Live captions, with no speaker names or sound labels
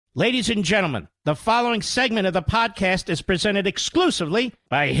Ladies and gentlemen, the following segment of the podcast is presented exclusively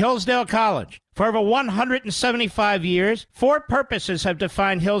by Hillsdale College. For over 175 years, four purposes have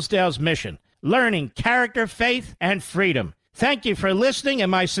defined Hillsdale's mission: learning, character, faith, and freedom. Thank you for listening, and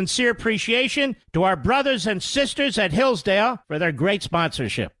my sincere appreciation to our brothers and sisters at Hillsdale for their great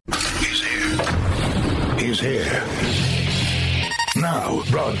sponsorship. He's here. He's here. Now,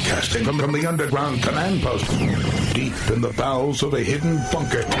 broadcasting from the underground command post, deep in the bowels of a hidden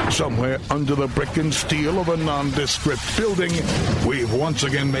bunker, somewhere under the brick and steel of a nondescript building, we've once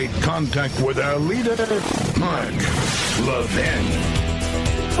again made contact with our leader, Mark Levin.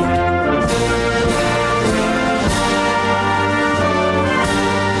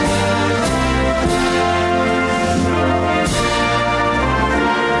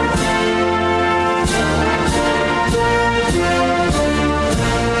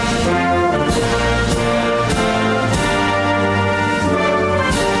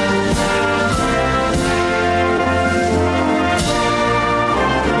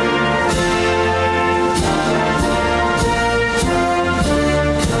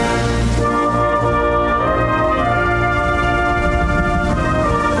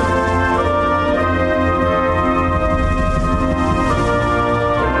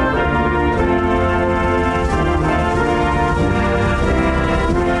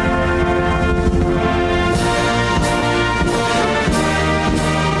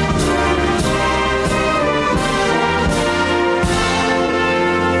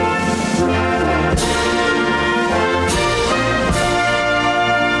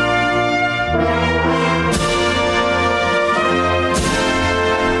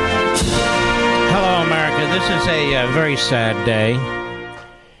 Very sad day.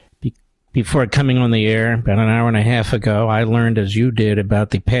 Before coming on the air, about an hour and a half ago, I learned, as you did, about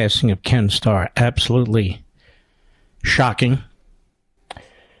the passing of Ken Starr. Absolutely shocking.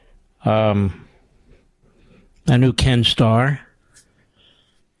 I knew Ken Starr.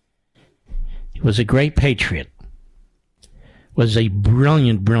 He was a great patriot. Was a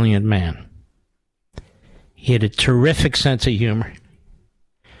brilliant, brilliant man. He had a terrific sense of humor.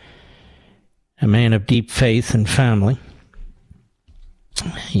 A man of deep faith and family.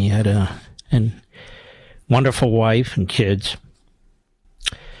 He had a wonderful wife and kids.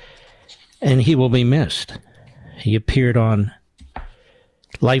 And he will be missed. He appeared on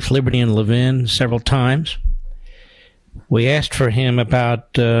Life, Liberty, and Levin several times. We asked for him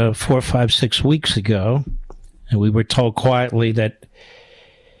about 4, 5, 6 weeks ago, and we were told quietly that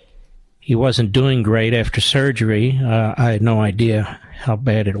he wasn't doing great after surgery. I had no idea how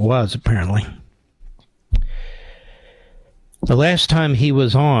bad it was, apparently. The last time he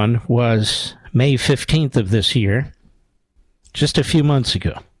was on was May 15th of this year, just a few months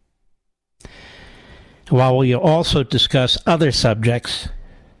ago. While we also discuss other subjects,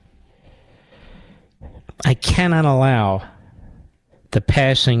 I cannot allow the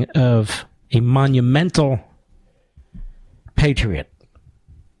passing of a monumental patriot,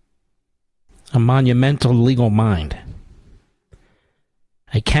 a monumental legal mind.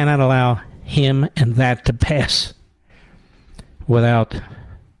 I cannot allow him and that to pass without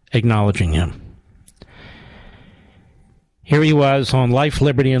acknowledging him. Here he was on Life,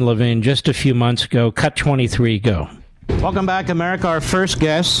 Liberty, and Levin just a few months ago. Cut 23, go. Welcome back, America. Our first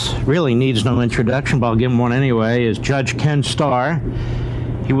guest really needs no introduction, but I'll give him one anyway, is Judge Ken Starr.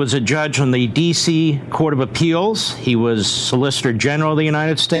 He was a judge on the D.C. Court of Appeals. He was Solicitor General of the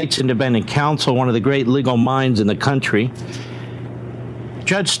United States, independent counsel, one of the great legal minds in the country.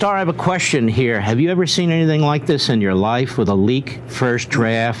 Judge Starr, I have a question here. Have you ever seen anything like this in your life, with a leak first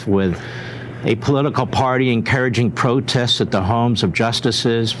draft, with a political party encouraging protests at the homes of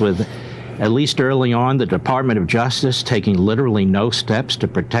justices, with, at least early on, the Department of Justice taking literally no steps to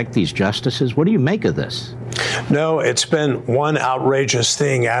protect these justices? What do you make of this? No, it's been one outrageous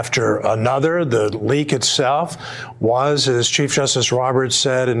thing after another. The leak itself was, as Chief Justice Roberts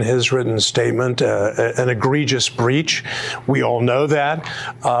said in his written statement, an egregious breach. We all know that.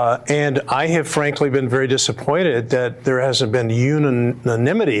 And I have frankly been very disappointed that there hasn't been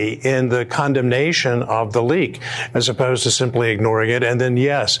unanimity in the condemnation of the leak, as opposed to simply ignoring it. And then,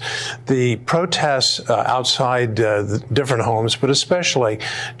 yes, the protests outside the different homes, but especially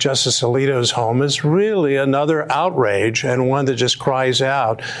Justice Alito's home, is really another outrage, and one that just cries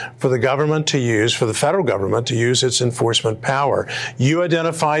out for the government to use, for the federal government to use its enforcement power. You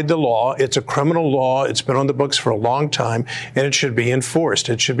identified the law. It's a criminal law. It's been on the books for a long time, and it should be enforced.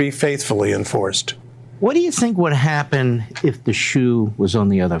 It should be faithfully enforced. What do you think would happen if the shoe was on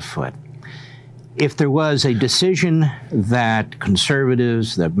the other foot? If there was a decision that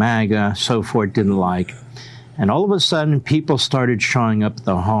conservatives, that MAGA, so forth, didn't like, And all of a sudden, people started showing up at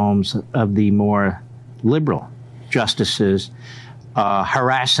the homes of the more liberal justices,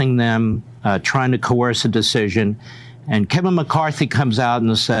 harassing them, trying to coerce a decision. And Kevin McCarthy comes out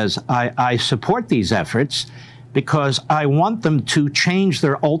and says, I support these efforts because I want them to change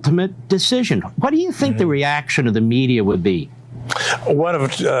their ultimate decision. What do you think the reaction of the media would be? One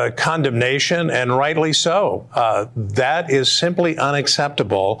of condemnation, and rightly so. That is simply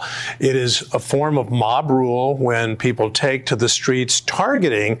unacceptable. It is a form of mob rule when people take to the streets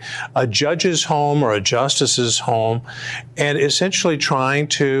targeting a judge's home or a justice's home and essentially trying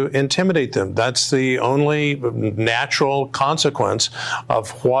to intimidate them. That's the only natural consequence of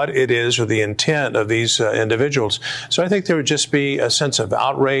what it is or the intent of these individuals. So I think there would just be a sense of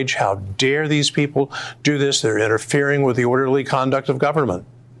outrage. How dare these people do this? They're interfering with the orderly conduct of government.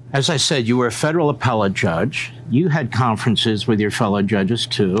 As I said, you were a federal appellate judge. You had conferences with your fellow judges,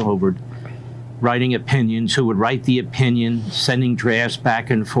 too, over writing opinions, who would write the opinion, sending drafts back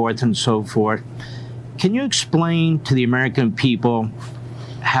and forth and so forth. Can you explain to the American people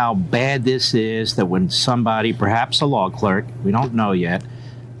how bad this is, that when somebody, perhaps a law clerk, we don't know yet,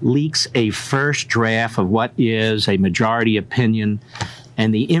 leaks a first draft of what is a majority opinion,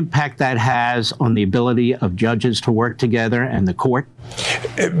 and the impact that has on the ability of judges to work together and the court?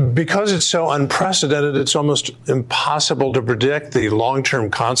 Because it's so unprecedented, it's almost impossible to predict the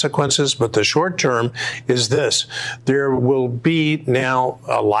long-term consequences. But the short term is this. There will be now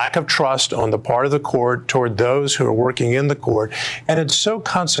a lack of trust on the part of the court toward those who are working in the court. And it's so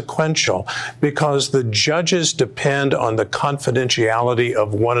consequential because the judges depend on the confidentiality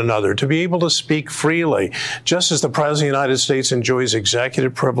of one another to be able to speak freely, just as the President of the United States enjoys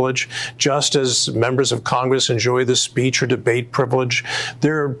executive privilege, just as members of Congress enjoy the speech or debate privilege.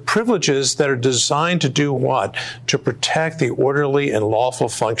 There are privileges that are designed to do what? To protect the orderly and lawful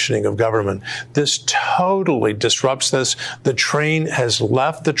functioning of government. This totally disrupts this. The train has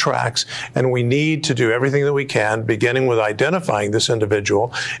left the tracks, and we need to do everything that we can, beginning with identifying this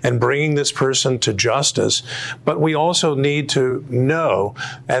individual and bringing this person to justice. But we also need to know,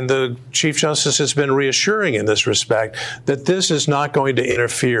 and the Chief Justice has been reassuring in this respect, that this is not going to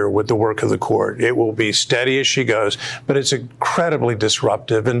interfere with the work of the court. It will be steady as she goes, but it's incredibly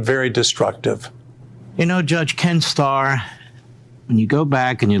disruptive and very destructive. You know, Judge Ken Starr, when you go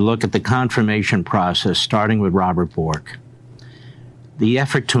back and you look at the confirmation process, starting with Robert Bork, the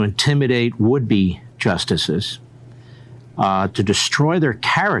effort to intimidate would-be justices, to destroy their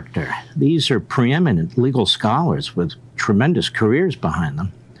character. These are preeminent legal scholars with tremendous careers behind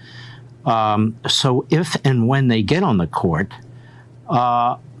them. So if and when they get on the court,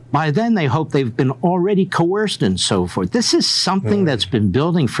 by then, they hope they've been already coerced and so forth. This is something that's been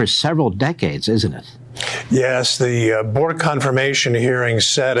building for several decades, isn't it? Yes, the board confirmation hearing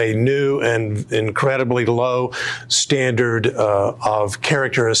set a new and incredibly low standard of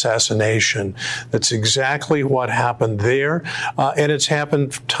character assassination. That's exactly what happened there, and it's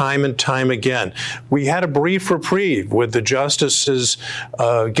happened time and time again. We had a brief reprieve with the Justices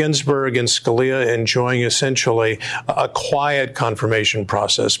Ginsburg and Scalia enjoying essentially a quiet confirmation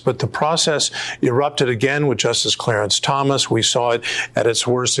process, but the process erupted again with Justice Clarence Thomas. We saw it at its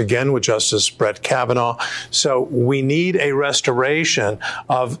worst again with Justice Brett Kavanaugh. So we need a restoration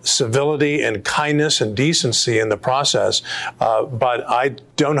of civility and kindness and decency in the process. But I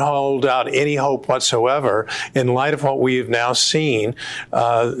don't hold out any hope whatsoever in light of what we have now seen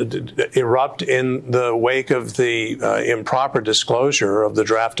erupt in the wake of the improper disclosure of the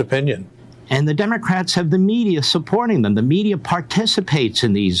draft opinion. And the Democrats have the media supporting them. The media participates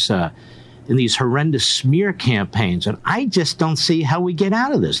in these horrendous smear campaigns. And I just don't see how we get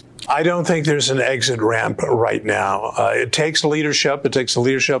out of this. I don't think there's an exit ramp right now. It takes leadership. It takes the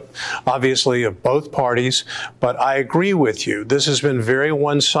leadership, obviously, of both parties. But I agree with you. This has been very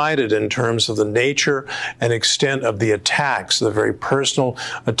one-sided in terms of the nature and extent of the attacks, the very personal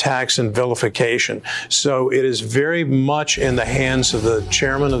attacks and vilification. So it is very much in the hands of the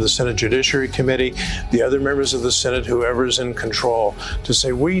chairman of the Senate Judiciary Committee, the other members of the Senate, whoever's in control, to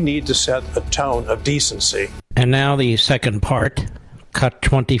say we need to set a tone of decency. And now the second part. Cut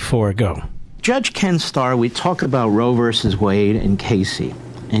 24, go. Judge Ken Starr, we talk about Roe versus Wade and Casey,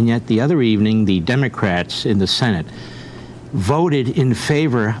 and yet the other evening, the Democrats in the Senate voted in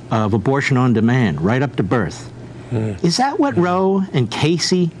favor of abortion on demand, right up to birth. Is that what Roe and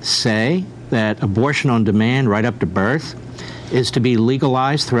Casey say, that abortion on demand, right up to birth, is to be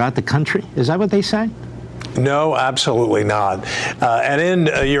legalized throughout the country? Is that what they say? No, absolutely not. And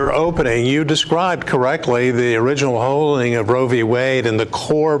in your opening, you described correctly the original holding of Roe v. Wade, and the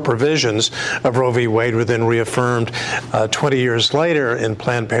core provisions of Roe v. Wade were then reaffirmed 20 years later in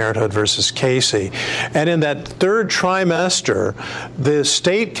Planned Parenthood versus Casey. And in that third trimester, the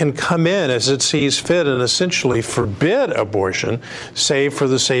state can come in as it sees fit and essentially forbid abortion, save for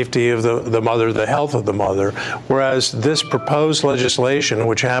the safety of the mother, the health of the mother, whereas this proposed legislation,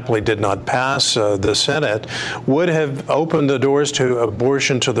 which happily did not pass the Senate, would have opened the doors to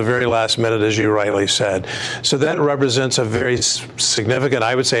abortion to the very last minute, as you rightly said. So that represents a very significant,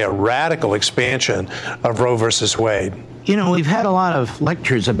 I would say, a radical expansion of Roe versus Wade. You know, we've had a lot of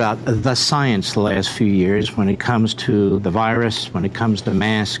lectures about the science the last few years when it comes to the virus, when it comes to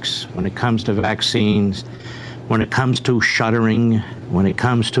masks, when it comes to vaccines, when it comes to shuttering, when it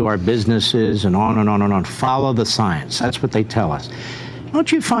comes to our businesses, and on and on and on. Follow the science. That's what they tell us.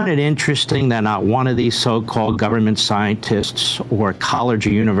 Don't you find it interesting that not one of these so-called government scientists or college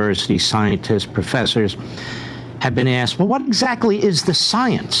or university scientists, professors, have been asked, well, what exactly is the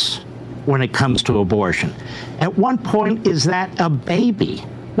science when it comes to abortion? At one point, is that a baby?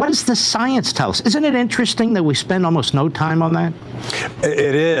 What does the science tell us? Isn't it interesting that we spend almost no time on that?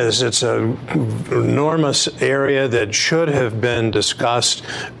 It is. It's an enormous area that should have been discussed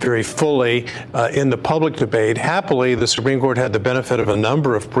very fully in the public debate. Happily, the Supreme Court had the benefit of a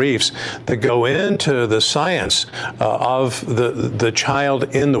number of briefs that go into the science of the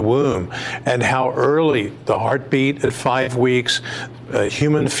child in the womb and how early the heartbeat at 5 weeks,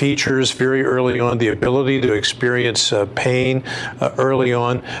 human features very early on, the ability to experience pain early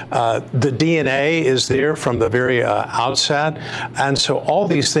on. The DNA is there from the very outset. And so all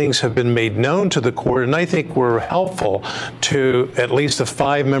these things have been made known to the court, and I think were helpful to at least a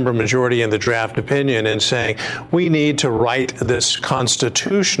 5-member majority in the draft opinion in saying we need to right this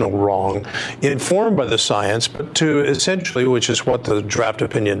constitutional wrong informed by the science, but to essentially, which is what the draft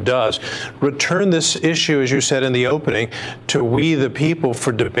opinion does, return this issue, as you said in the opening, to we the people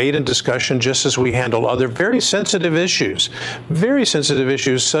for debate and discussion, just as we handle other very sensitive issues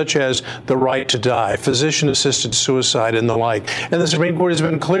such as the right to die, physician-assisted suicide, and the like. And the Supreme Court has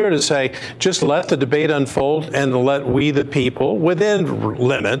been clear to say, just let the debate unfold and let we the people, within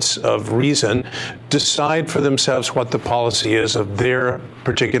limits of reason, decide for themselves what the policy is of their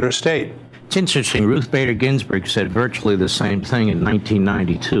particular state. It's interesting. Ruth Bader Ginsburg said virtually the same thing in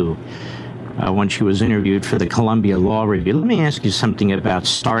 1992. When she was interviewed for the Columbia Law Review. Let me ask you something about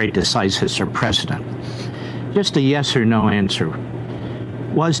stare decisis or precedent. Just a yes or no answer.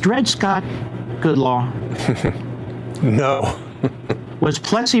 Was Dred Scott good law? No. Was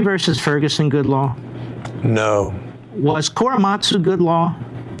Plessy versus Ferguson good law? No. Was Korematsu good law?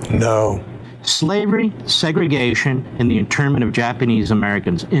 No. Slavery, segregation, and the internment of Japanese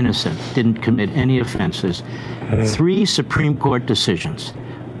Americans innocent didn't commit any offenses. 3 Supreme Court decisions,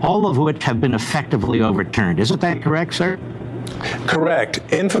 all of which have been effectively overturned. Isn't that correct, sir? Correct.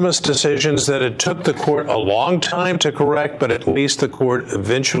 Infamous decisions that it took the court a long time to correct, but at least the court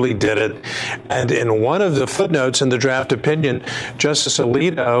eventually did it. And in one of the footnotes in the draft opinion, Justice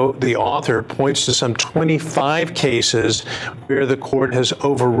Alito, the author, points to some 25 cases where the court has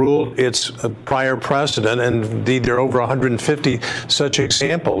overruled its prior precedent, and indeed there are over 150 such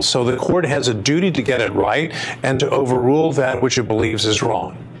examples. So the court has a duty to get it right and to overrule that which it believes is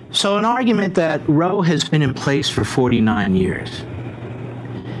wrong. So an argument that Roe has been in place for 49 years,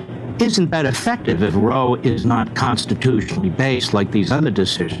 isn't that effective if Roe is not constitutionally based like these other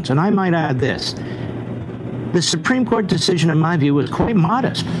decisions? And I might add this. The Supreme Court decision, in my view, was quite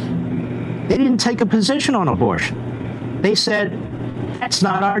modest. They didn't take a position on abortion. They said, that's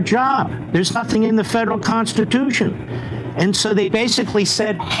not our job. There's nothing in the federal Constitution. And so they basically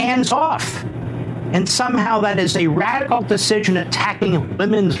said, hands off. And somehow that is a radical decision attacking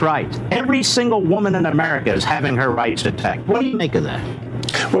women's rights. Every single woman in America is having her rights attacked. What do you make of that?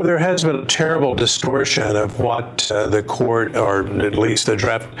 Well, there has been a terrible distortion of what the court, or at least the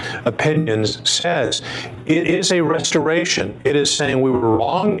draft opinions, says. It is a restoration. It is saying we were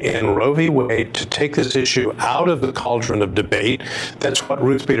wrong in Roe v. Wade to take this issue out of the cauldron of debate. That's what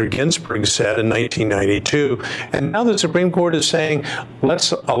Ruth Bader Ginsburg said in 1992. And now the Supreme Court is saying,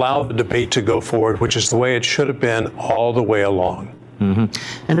 let's allow the debate to go forward, which is the way it should have been all the way along.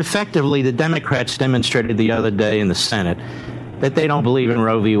 And effectively, the Democrats demonstrated the other day in the Senate that they don't believe in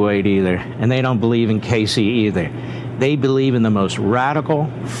Roe v. Wade either, and they don't believe in Casey either. They believe in the most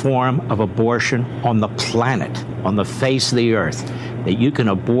radical form of abortion on the planet, on the face of the earth, that you can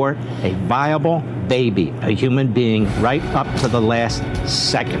abort a viable baby, a human being, right up to the last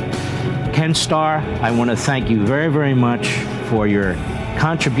second. Ken Starr, I want to thank you very, very much for your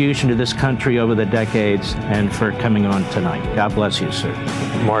contribution to this country over the decades and for coming on tonight. God bless you, sir.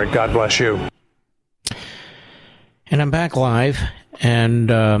 Mark, God bless you. And I'm back live, and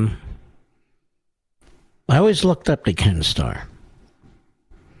I always looked up to Ken Starr.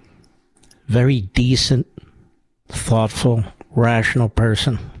 Very decent, thoughtful, rational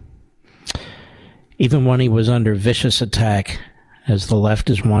person. Even when he was under vicious attack, as the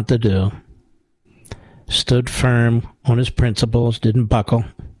leftists want to do, stood firm on his principles, didn't buckle,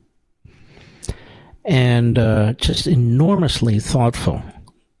 and just enormously thoughtful,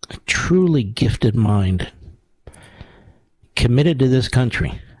 a truly gifted mind, committed to this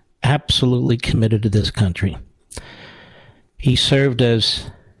country, absolutely committed to this country. He served as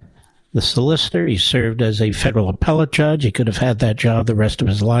the solicitor, he served as a federal appellate judge. He could have had that job the rest of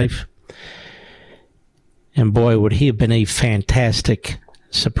his life. And boy, would he have been a fantastic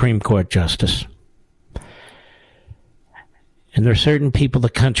Supreme Court justice. And there are certain people the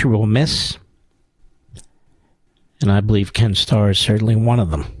country will miss, and I believe Ken Starr is certainly one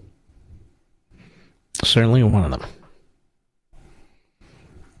of them. Certainly one of them.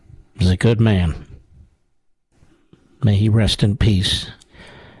 He's a good man. May he rest in peace,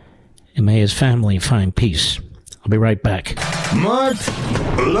 and may his family find peace. I'll be right back. Mark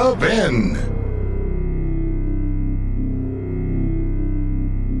Levin.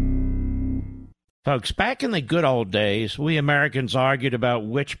 Folks, back in the good old days, we Americans argued about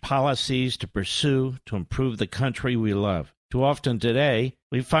which policies to pursue to improve the country we love. Too often today,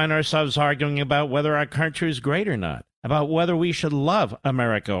 we find ourselves arguing about whether our country is great or not, about whether we should love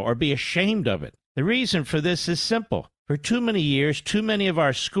America or be ashamed of it. The reason for this is simple. For too many years, too many of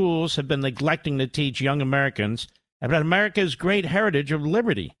our schools have been neglecting to teach young Americans about America's great heritage of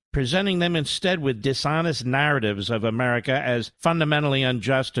liberty, presenting them instead with dishonest narratives of America as fundamentally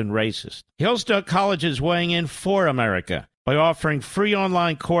unjust and racist. Hillsdale College is weighing in for America by offering free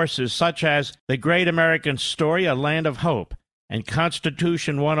online courses such as The Great American Story, A Land of Hope, and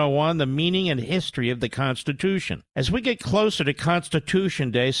Constitution 101, The Meaning and History of the Constitution. As we get closer to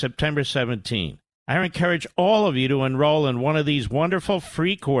Constitution Day, September 17, I encourage all of you to enroll in one of these wonderful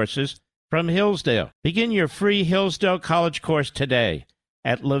free courses from Hillsdale. Begin your free Hillsdale College course today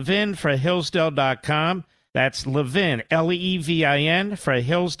at levinforhillsdale.com. That's Levin, Levin, for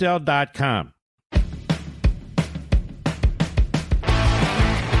Hillsdale.com.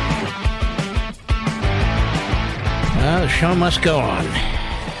 The show must go on.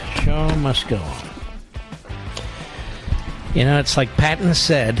 Show must go on. You know, it's like Patton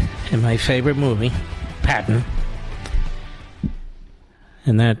said in my favorite movie, Patton,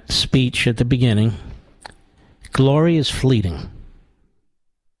 in that speech at the beginning, glory is fleeting.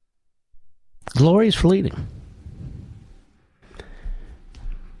 Glory is fleeting.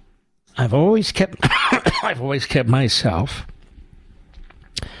 I've always kept myself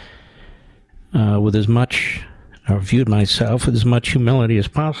with as much, or viewed myself with as much humility as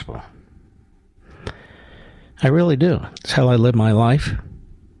possible. I really do. It's how I live my life.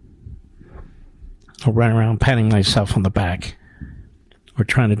 I'll run around patting myself on the back or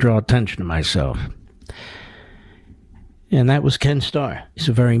trying to draw attention to myself. And that was Ken Starr. He's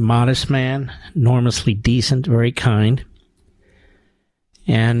a very modest man, enormously decent, very kind.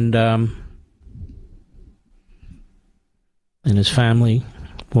 And his family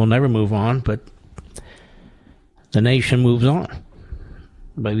will never move on, but the nation moves on.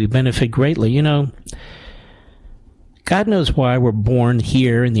 But we benefit greatly. You know, God knows why we're born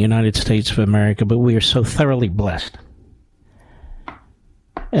here in the United States of America, but we are so thoroughly blessed.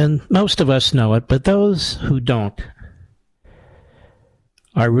 And most of us know it, but those who don't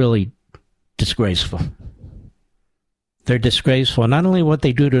are really disgraceful. They're disgraceful. Not only what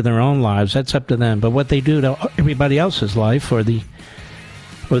they do to their own lives, that's up to them, but what they do to everybody else's life or the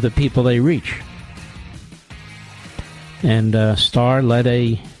people they reach. And Starr led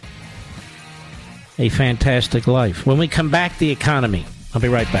a fantastic life. When we come back, the economy. I'll be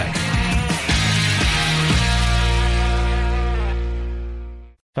right back.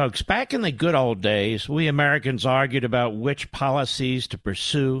 Folks, back in the good old days, we Americans argued about which policies to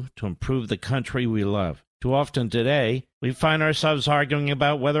pursue to improve the country we love. Too often today, we find ourselves arguing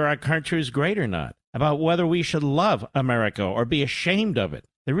about whether our country is great or not, about whether we should love America or be ashamed of it.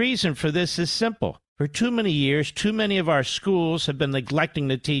 The reason for this is simple. For too many years, too many of our schools have been neglecting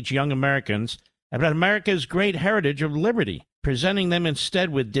to teach young Americans about America's great heritage of liberty, presenting them instead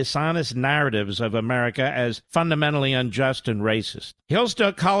with dishonest narratives of America as fundamentally unjust and racist.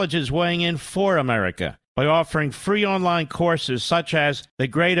 Hillsdale College is weighing in for America by offering free online courses such as The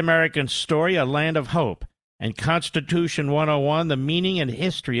Great American Story, A Land of Hope, and Constitution 101, the meaning and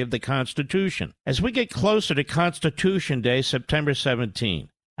history of the Constitution. As we get closer to Constitution Day, September 17,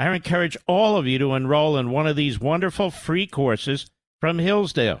 I encourage all of you to enroll in one of these wonderful free courses from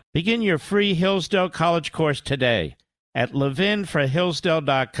Hillsdale. Begin your free Hillsdale College course today at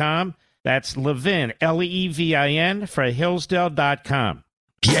levinforhillsdale.com. That's Levin, Levin, for Hillsdale.com.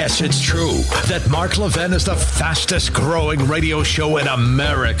 Yes, it's true that Mark Levin is the fastest growing radio show in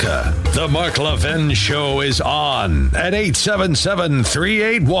America. The Mark Levin Show is on at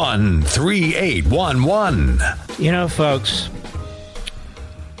 877-381-3811. You know, folks,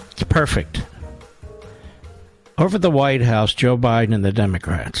 it's perfect. Over the White House, Joe Biden and the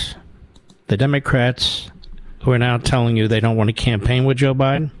Democrats who are now telling you they don't want to campaign with Joe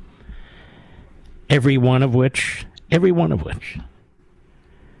Biden, every one of which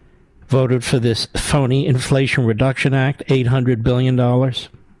voted for this phony Inflation Reduction Act, $800 billion, on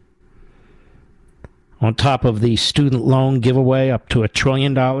top of the student loan giveaway up to $1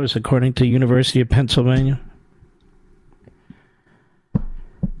 trillion, according to University of Pennsylvania.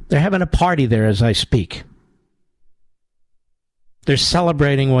 They're having a party there as I speak. They're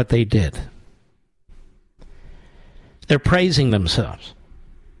celebrating what they did. They're praising themselves.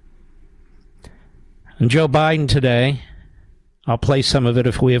 And Joe Biden today, I'll play some of it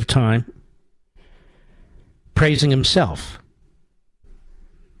if we have time, praising himself,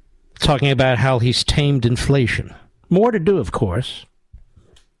 talking about how he's tamed inflation. More to do, of course.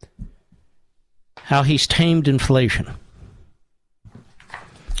 How he's tamed inflation.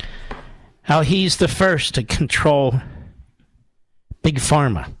 How he's the first to control Big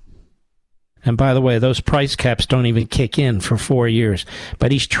Pharma. And by the way, those price caps don't even kick in for 4 years.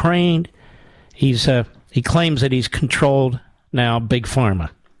 But he's trained, he claims that he's controlled now Big Pharma.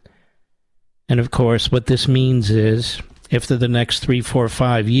 And of course, what this means is, if for the next 3, 4,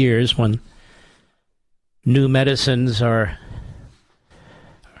 5 years, when new medicines are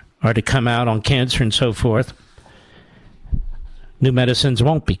to come out on cancer and so forth, new medicines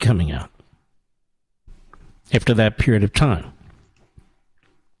won't be coming out after that period of time.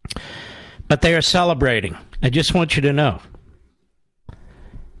 But they are celebrating. I just want you to know.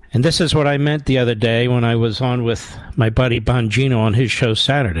 And this is what I meant the other day when I was on with my buddy Bongino on his show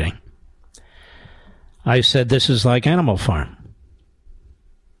Saturday. I said this is like Animal Farm.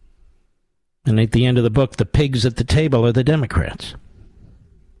 And at the end of the book, the pigs at the table are the Democrats.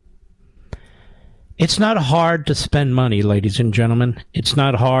 It's not hard to spend money, ladies and gentlemen. It's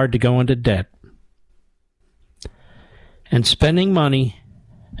not hard to go into debt. And spending money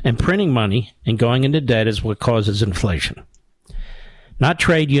and printing money and going into debt is what causes inflation. Not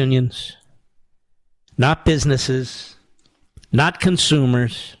trade unions, not businesses, not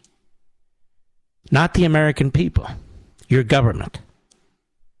consumers, not the American people, your government.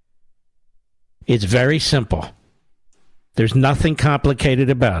 It's very simple. There's nothing complicated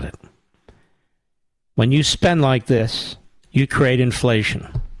about it. When you spend like this, you create inflation.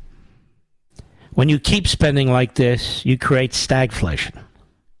 When you keep spending like this, you create stagflation.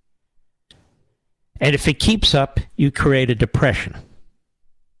 And if it keeps up, you create a depression.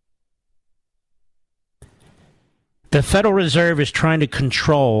 The Federal Reserve is trying to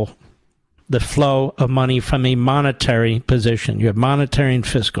control the flow of money from a monetary position. You have monetary and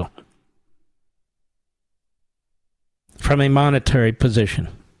fiscal. From a monetary position.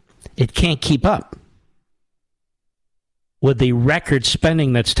 It can't keep up with the record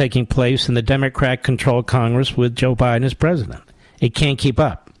spending that's taking place in the Democrat-controlled Congress with Joe Biden as president. It can't keep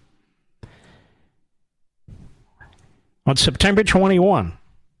up. On September 21,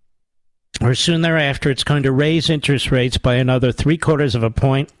 or soon thereafter, it's going to raise interest rates by another 0.75 of a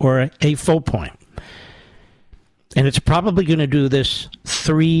point or a full point. And it's probably going to do this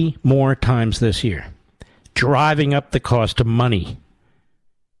 3 more times this year, driving up the cost of money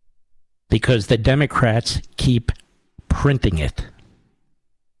because the Democrats keep printing it.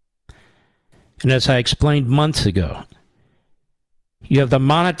 And as I explained months ago, you have the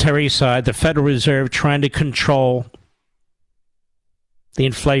monetary side, the Federal Reserve, trying to control the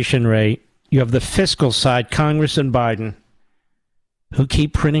inflation rate. You have the fiscal side, Congress and Biden, who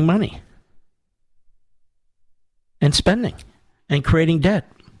keep printing money and spending and creating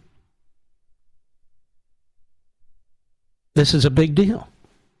debt. This is a big deal.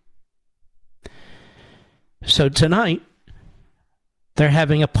 So tonight, they're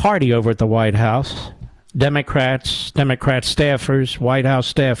having a party over at the White House. Democrat staffers, White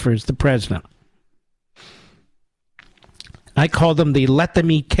House staffers, the president. I call them the let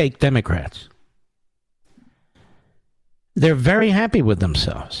them eat cake Democrats. They're very happy with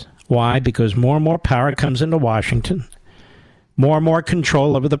themselves. Why? Because more and more power comes into Washington. more and more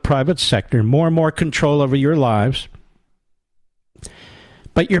control over the private sector, more and more control over your lives.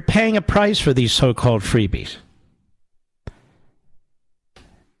 But you're paying a price for these so-called freebies.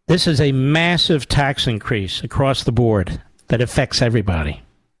 This is a massive tax increase across the board that affects everybody,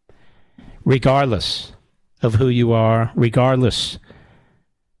 regardless of who you are, regardless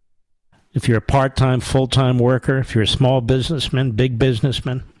if you're a part-time, full-time worker, if you're a small businessman, big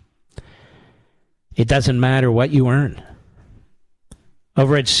businessman. It doesn't matter what you earn.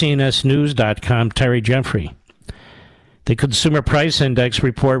 Over at CNSnews.com, Terry Jeffrey. The Consumer Price Index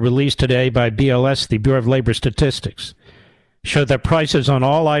report released today by BLS, the Bureau of Labor Statistics, showed that prices on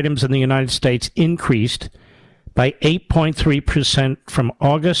all items in the United States increased by 8.3% from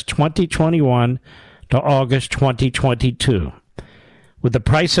August 2021 to August 2022, with the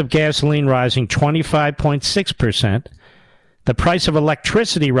price of gasoline rising 25.6%, the price of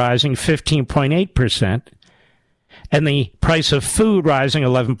electricity rising 15.8%, and the price of food rising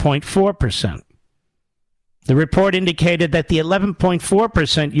 11.4%. The report indicated that the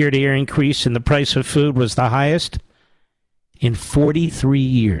 11.4% year-to-year increase in the price of food was the highest in 43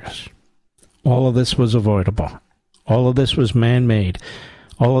 years. All of this was avoidable. All of this was man-made.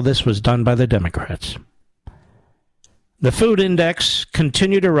 All of this was done by the Democrats. The food index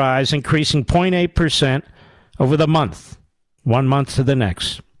continued to rise, increasing 0.8% over the month, one month to the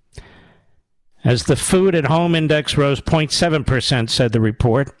next. As the food at home index rose 0.7%, said the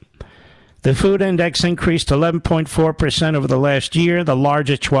report. The food index increased 11.4% over the last year, the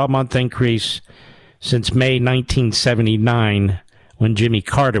largest 12-month increase since May 1979, when Jimmy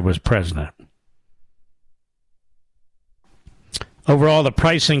Carter was president. Overall, the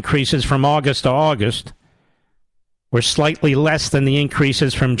price increases from August to August were slightly less than the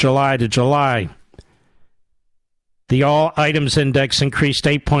increases from July to July. The all items index increased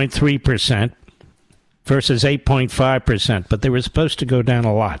 8.3% versus 8.5%, but they were supposed to go down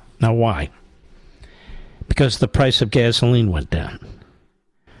a lot. Now, why? Because the price of gasoline went down.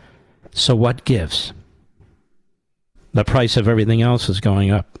 So what gives? The price of everything else is going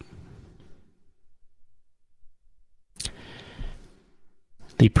up.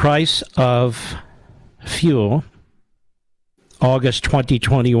 The price of fuel, August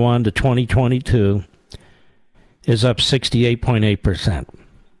 2021 to 2022, is up 68.8%.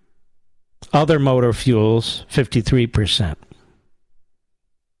 Other motor fuels, 53%.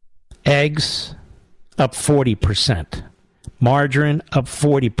 Eggs, up 40%. Margarine, up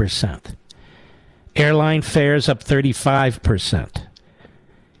 40%. Airline fares, up 35%.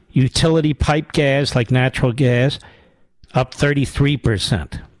 Utility pipe gas, like natural gas, up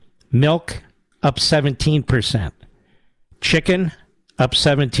 33%. Milk, up 17%. Chicken, up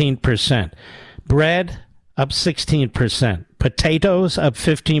 17%. Bread, up 16%. Potatoes, up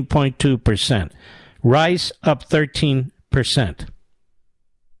 15.2%. Rice, up 13%.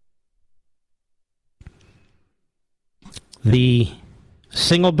 The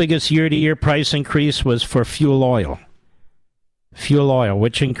single biggest year-to-year price increase was for fuel oil. Fuel oil,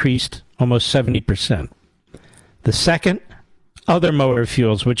 which increased almost 70%. The second, other motor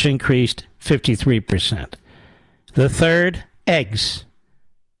fuels, which increased 53%. The third, eggs,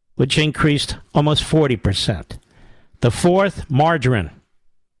 which increased almost 40%. The fourth, margarine,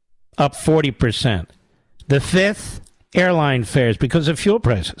 up 40%. The fifth, airline fares, because of fuel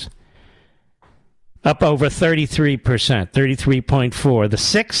prices, up over 33%, 33.4%. The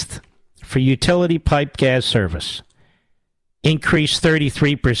sixth, for utility pipe gas service, increased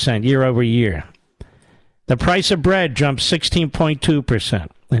 33% year over year. The price of bread jumped 16.2%.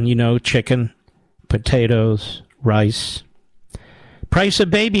 And you know, chicken, potatoes, rice. Price of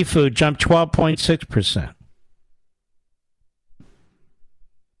baby food jumped 12.6%.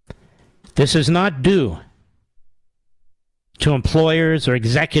 This is not due to employers or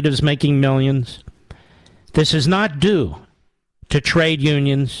executives making millions. This is not due to trade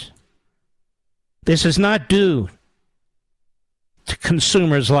unions. This is not due to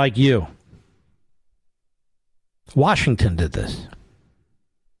consumers like you. Washington did this.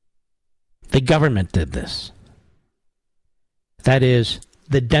 The government did this. That is,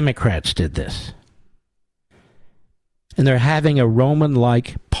 the Democrats did this. And they're having a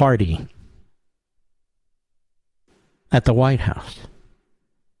Roman-like party at the White House,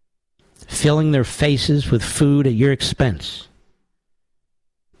 filling their faces with food at your expense,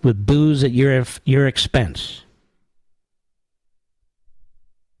 with booze at your expense.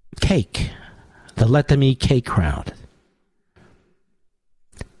 Cake, the let them eat cake crowd.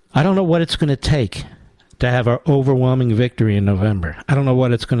 I don't know what it's going to take to have our overwhelming victory in November. I don't know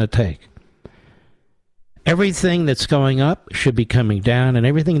what it's going to take. Everything that's going up should be coming down, and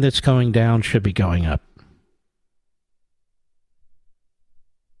everything that's going down should be going up.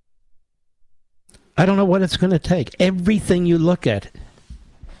 I don't know what it's going to take. Everything you look at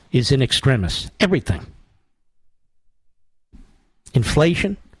is in extremis. Everything.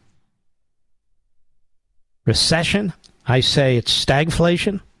 Inflation. Recession. I say it's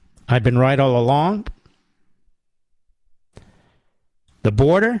stagflation. I've been right all along. The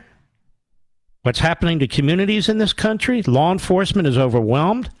border. What's happening to communities in this country? Law enforcement is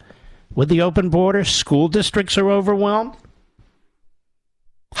overwhelmed with the open border. School districts are overwhelmed.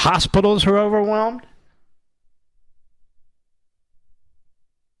 Hospitals are overwhelmed.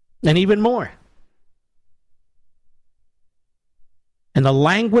 And even more. And the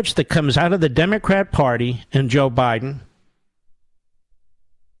language that comes out of the Democrat Party and Joe Biden,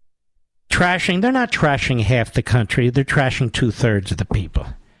 trashing, they're not trashing half the country, they're trashing 2/3 of the people.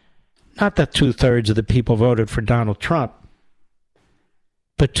 Not that 2/3 of the people voted for Donald Trump,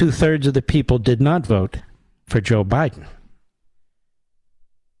 but 2/3 of the people did not vote for Joe Biden.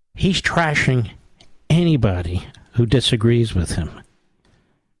 He's trashing anybody who disagrees with him.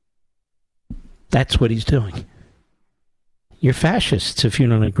 That's what he's doing. You're fascists if you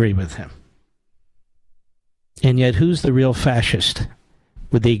don't agree with him. And yet, who's the real fascist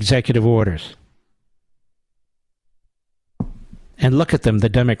with the executive orders? And look at them, the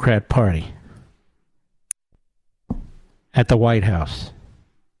Democrat Party, at the White House,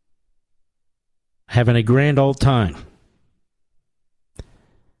 having a grand old time,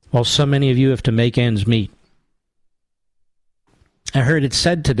 while so many of you have to make ends meet. I heard it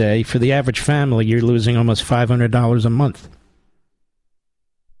said today, for the average family, you're losing almost $500 a month.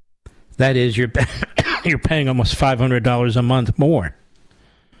 That is, you're paying almost $500 a month more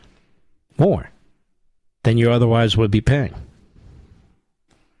than you otherwise would be paying.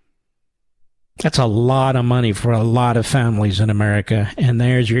 That's a lot of money for a lot of families in America, and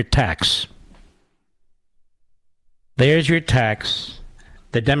there's your tax. There's your tax,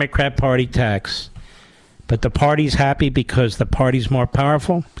 the Democrat Party tax. But the party's happy because the party's more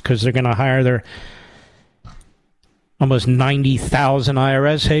powerful, because they're going to hire their almost 90,000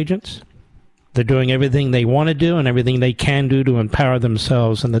 IRS agents. They're doing everything they want to do and everything they can do to empower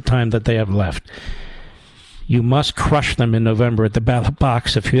themselves in the time that they have left. You must crush them in November at the ballot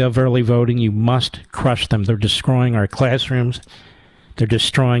box. If you have early voting, you must crush them. They're destroying our classrooms. They're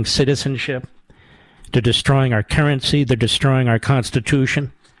destroying citizenship. They're destroying our currency. They're destroying our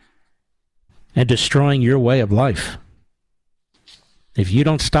Constitution. And destroying your way of life. If you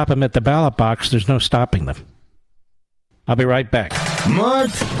don't stop them at the ballot box, there's no stopping them. I'll be right back.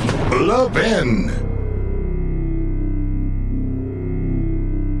 Mark Levin.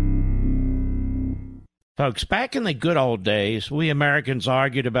 Folks, back in the good old days, we Americans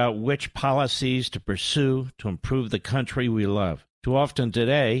argued about which policies to pursue to improve the country we love. Too often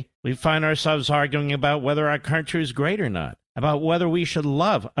today, we find ourselves arguing about whether our country is great or not, about whether we should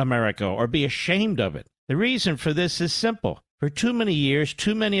love America or be ashamed of it. The reason for this is simple. For too many years,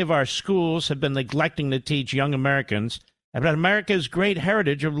 too many of our schools have been neglecting to teach young Americans about America's great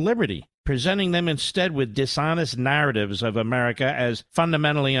heritage of liberty, presenting them instead with dishonest narratives of America as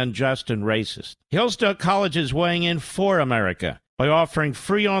fundamentally unjust and racist. Hillsdale College is weighing in for America by offering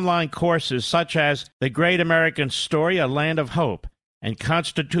free online courses such as The Great American Story, A Land of Hope, and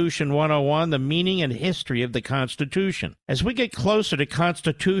Constitution 101, the meaning and history of the Constitution. As we get closer to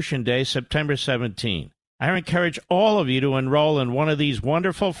Constitution Day, September 17, I encourage all of you to enroll in one of these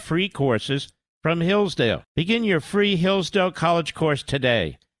wonderful free courses from Hillsdale. Begin your free Hillsdale College course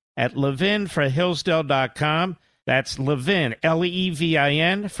today at levinforhillsdale.com. That's Levin,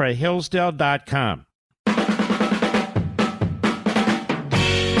 Levin, for Hillsdale.com.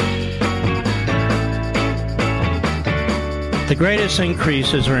 The greatest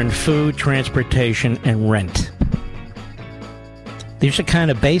increases are in food, transportation, and rent. These are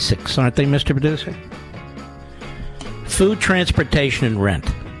kind of basics, aren't they, Mr. Producer? Food, transportation, and rent.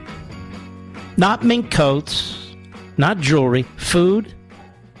 Not mink coats, not jewelry, food,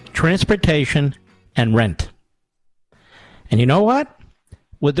 transportation, and rent. And you know what?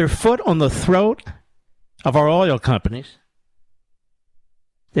 With their foot on the throat of our oil companies,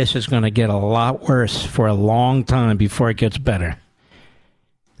 this is going to get a lot worse for a long time before it gets better.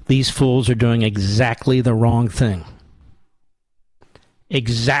 These fools are doing exactly the wrong thing.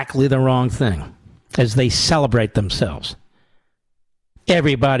 Exactly the wrong thing as they celebrate themselves.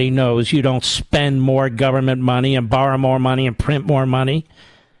 Everybody knows you don't spend more government money and borrow more money and print more money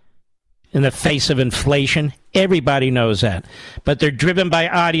in the face of inflation. Everybody knows that. But they're driven by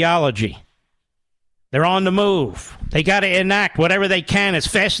ideology. They're on the move. They got to enact whatever they can as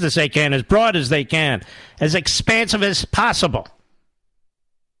fast as they can, as broad as they can, as expansive as possible,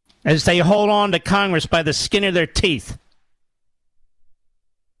 as they hold on to Congress by the skin of their teeth.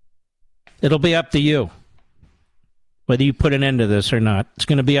 It'll be up to you whether you put an end to this or not. It's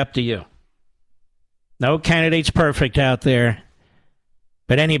going to be up to you. No candidate's perfect out there,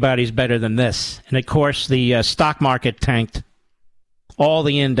 but anybody's better than this. And, of course, the stock market tanked. All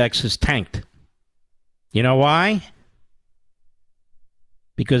the indexes tanked. You know why?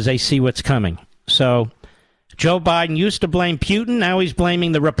 Because they see what's coming. So Joe Biden used to blame Putin. Now he's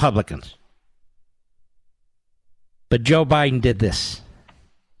blaming the Republicans. But Joe Biden did this.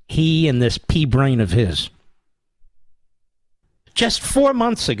 He and this pea brain of his. Just 4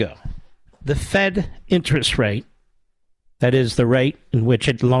 months ago, the Fed interest rate, that is the rate in which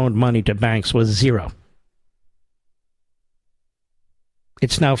it loaned money to banks, was 0.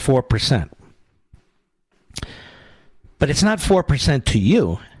 It's now 4%. But it's not 4% to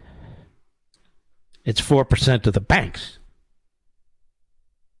you. It's 4% to the banks.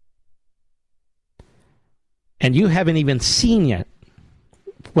 And you haven't even seen yet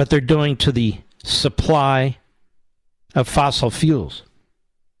what they're doing to the supply of fossil fuels.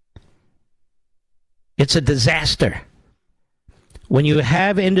 It's a disaster. When you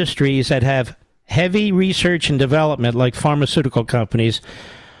have industries that have heavy research and development like pharmaceutical companies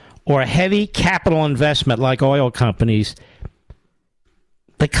or heavy capital investment like oil companies,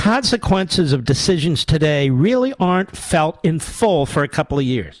 the consequences of decisions today really aren't felt in full for a couple of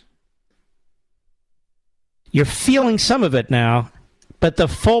years. You're feeling some of it now, but the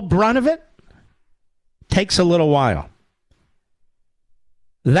full brunt of it takes a little while.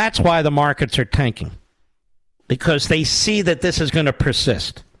 That's why the markets are tanking, because they see that this is going to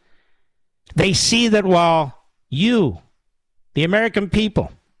persist. They see that while you, the American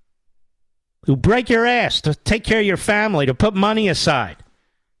people, who break your ass to take care of your family, to put money aside,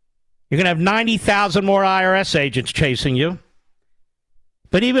 you're going to have 90,000 more IRS agents chasing you.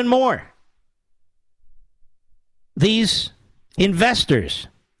 But even more, these investors,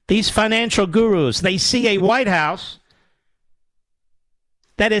 these financial gurus, they see a White House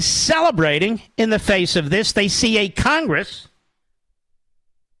that is celebrating in the face of this. They see a Congress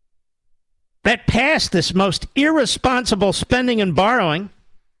that passed this most irresponsible spending and borrowing.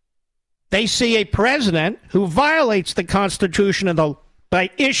 They see a president who violates the Constitution by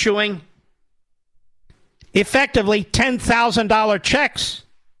issuing effectively $10,000 checks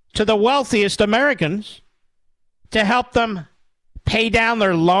to the wealthiest Americans to help them pay down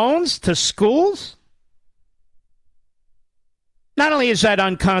their loans to schools. Not only is that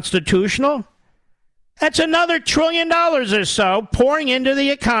unconstitutional, that's another $1 trillion or so pouring into the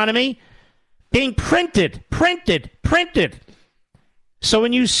economy, being printed. So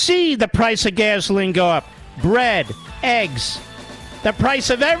when you see the price of gasoline go up, bread, eggs, the price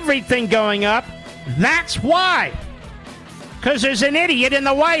of everything going up, that's why. Because there's an idiot in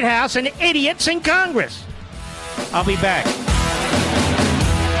the White House and idiots in Congress. I'll be back.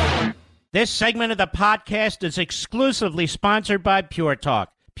 This segment of the podcast is exclusively sponsored by Pure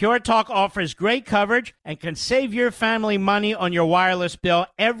Talk. Pure Talk offers great coverage and can save your family money on your wireless bill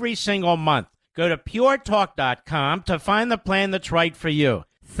every single month. Go to puretalk.com to find the plan that's right for you.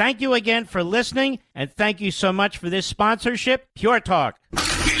 Thank you again for listening, and thank you so much for this sponsorship, Pure Talk.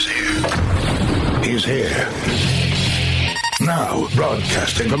 He's here. He's here. Now,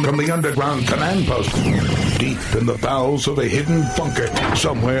 broadcasting from the underground command post, deep in the bowels of a hidden bunker,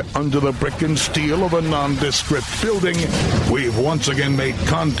 somewhere under the brick and steel of a nondescript building, we've once again made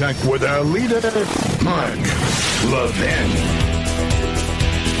contact with our leader, Mark Levin.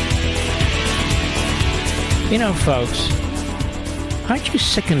 You know, folks, aren't you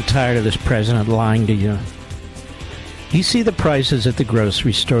sick and tired of this president lying to you? You see the prices at the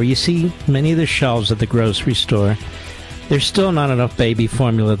grocery store. You see many of the shelves at the grocery store. There's still not enough baby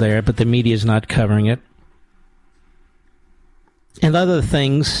formula there, but the media's not covering it. And other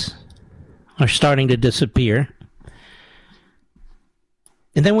things are starting to disappear.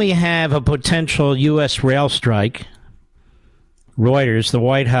 And then we have a potential U.S. rail strike. Reuters, the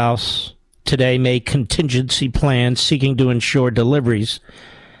White House, today made contingency plans seeking to ensure deliveries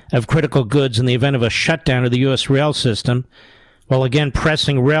of critical goods in the event of a shutdown of the U.S. rail system, while again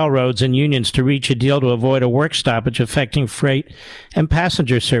pressing railroads and unions to reach a deal to avoid a work stoppage affecting freight and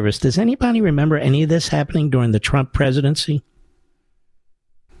passenger service. Does anybody remember any of this happening during the Trump presidency?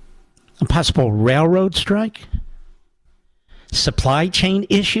 A possible railroad strike? Supply chain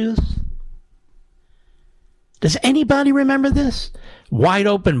issues? Does anybody remember this? Wide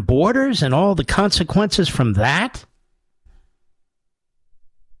open borders and all the consequences from that?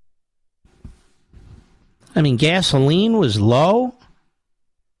 I mean, gasoline was low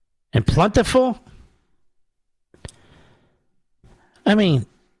and plentiful. I mean,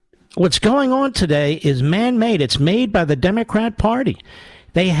 what's going on today is man-made. It's made by the Democrat Party.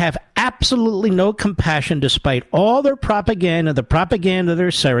 They have absolutely no compassion despite all their propaganda, the propaganda of their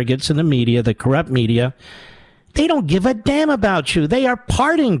surrogates in the media, the corrupt media. They don't give a damn about you. They are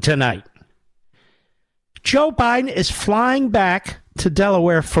partying tonight. Joe Biden is flying back to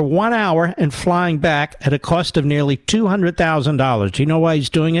Delaware for 1 hour and flying back at a cost of nearly $200,000. Do you know why he's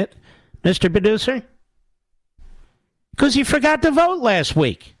doing it, Mr. Producer? Because he forgot to vote last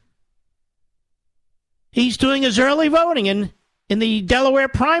week. He's doing his early voting in the Delaware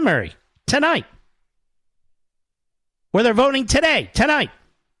primary tonight. Where they're voting tonight.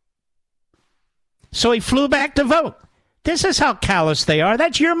 So he flew back to vote. This is how callous they are.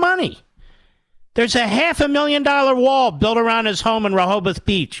 That's your money. There's a $500,000 wall built around his home in Rehoboth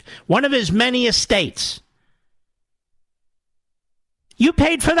Beach, one of his many estates. You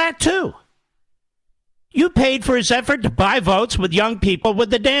paid for that too. You paid for his effort to buy votes with young people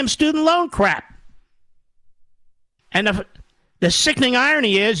with the damn student loan crap. And the sickening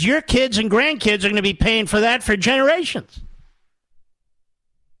irony is your kids and grandkids are going to be paying for that for generations.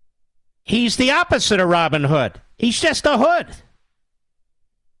 He's the opposite of Robin Hood. He's just a hood.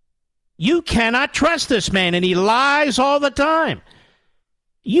 You cannot trust this man, and he lies all the time.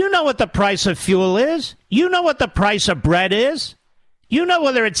 You know what the price of fuel is. You know what the price of bread is. You know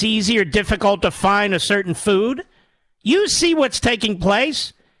whether it's easy or difficult to find a certain food. You see what's taking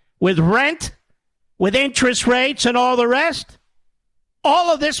place with rent, with interest rates, and all the rest.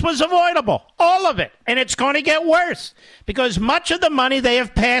 All of this was avoidable, all of it, and it's going to get worse because much of the money they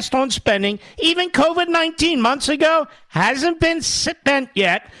have passed on spending, even COVID-19 months ago, hasn't been spent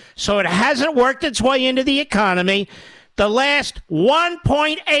yet, so it hasn't worked its way into the economy. The last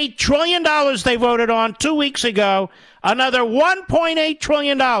 $1.8 trillion they voted on 2 weeks ago, another $1.8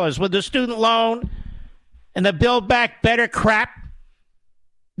 trillion with the student loan and the Build Back Better crap,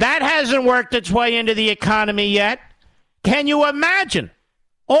 that hasn't worked its way into the economy yet. Can you imagine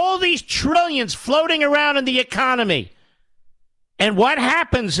all these trillions floating around in the economy? And what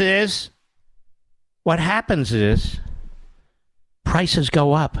happens is prices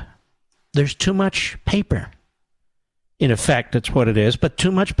go up. There's too much paper. In effect, that's what it is, but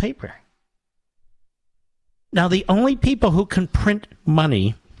too much paper. Now, the only people who can print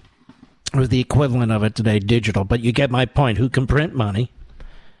money, or the equivalent of it today, digital, but you get my point, who can print money,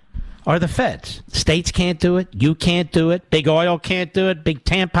 are the feds. States can't do it. You can't do it. Big oil can't do it. Big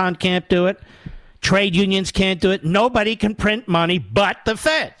tampon can't do it. Trade unions can't do it. Nobody can print money but the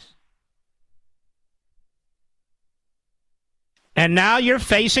feds. And now you're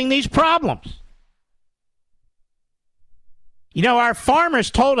facing these problems. You know, our farmers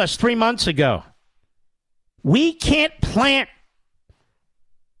told us 3 months ago, we can't plant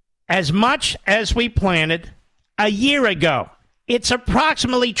as much as we planted a year ago. It's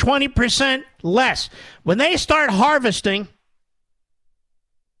approximately 20% less. When they start harvesting,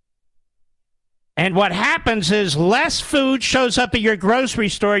 and what happens is less food shows up at your grocery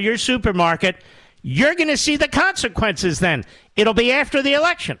store, your supermarket, you're going to see the consequences then. It'll be after the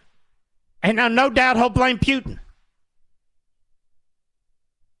election. And now, no doubt he'll blame Putin.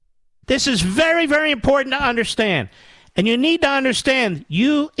 This is very, very important to understand. And you need to understand,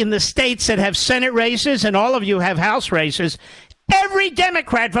 you in the states that have Senate races, and all of you have House races, every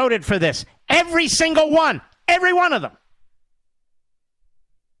Democrat voted for this. Every single one. Every one of them.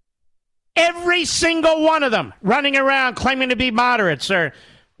 Every single one of them running around claiming to be moderates, or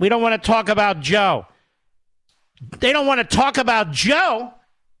we don't want to talk about Joe. They don't want to talk about Joe.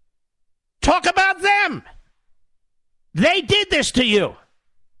 Talk about them. They did this to you.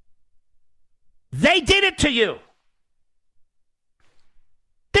 They did it to you.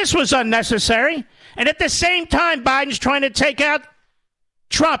 This was unnecessary. And at the same time, Biden's trying to take out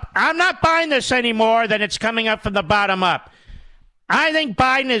Trump. I'm not buying this anymore, that it's coming up from the bottom up. I think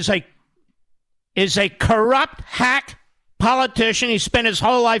Biden is a corrupt hack politician. He spent his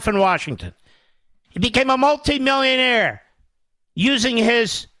whole life in Washington. He became a multimillionaire using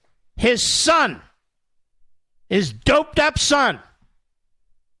his son, his doped up son,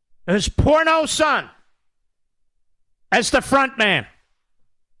 his porno son, as the front man.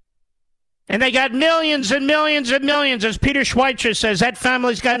 And they got millions and millions and millions. As Peter Schweitzer says, that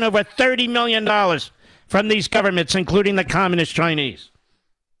family's gotten over $30 million from these governments, including the communist Chinese.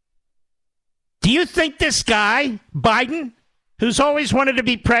 Do you think this guy, Biden, who's always wanted to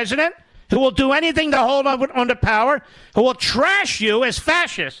be president, who will do anything to hold on to power, who will trash you as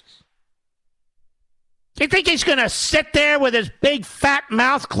fascists, do you think he's going to sit there with his big fat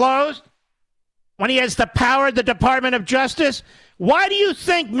mouth closed when he has the power of the Department of Justice? Why do you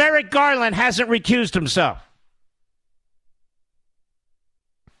think Merrick Garland hasn't recused himself?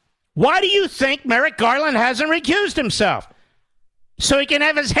 Why do you think Merrick Garland hasn't recused himself? so he can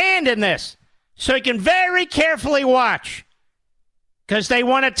have his hand in this, so he can very carefully watch, because they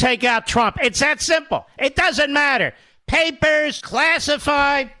want to take out Trump. It's that simple. It doesn't matter. Papers,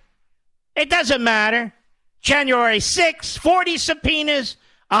 classified, it doesn't matter. January 6th, 40 subpoenas,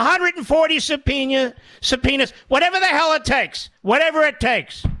 140 subpoenas, whatever the hell it takes, whatever it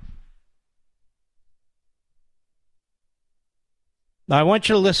takes. Now, I want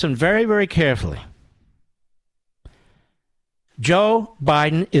you to listen very, very carefully. Joe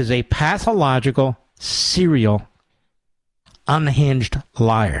Biden is a pathological, serial, unhinged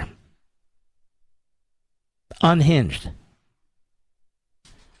liar. Unhinged.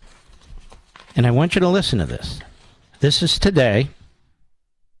 And I want you to listen to this. This is today.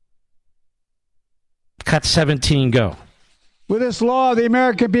 Cut 17, go. With this law, the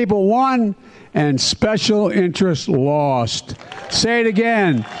American people won and special interests lost. Say it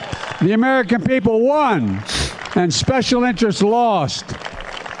again. The American people won and special interests lost.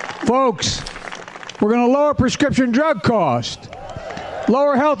 Folks, we're going to lower prescription drug cost,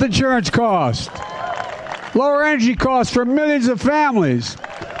 lower health insurance cost, lower energy costs for millions of families.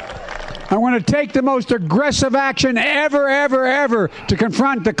 I'm going to take the most aggressive action ever to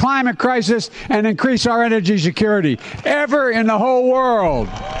confront the climate crisis and increase our energy security ever in the whole world.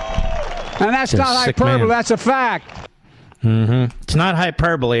 And that's not hyperbole, that's a fact. Mm-hmm. It's not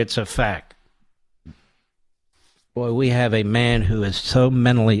hyperbole, it's a fact. Boy, we have a man who is so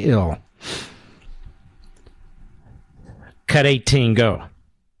mentally ill. Cut 18, go.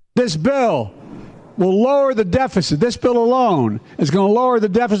 This bill will lower the deficit. This bill alone is going to lower the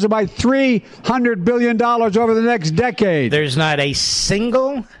deficit by $300 billion over the next decade. There's not a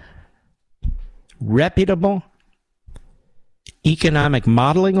single reputable economic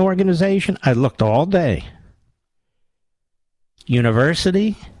modeling organization, I looked all day,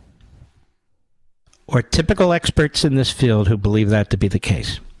 university, or typical experts in this field who believe that to be the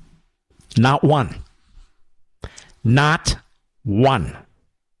case. Not one. Not one.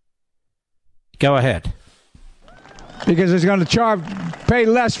 Go ahead. Because it's going to pay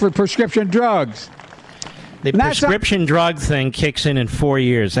less for prescription drugs. The prescription drug thing kicks in 4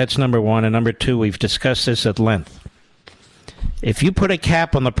 years. That's number one. And number two, we've discussed this at length. If you put a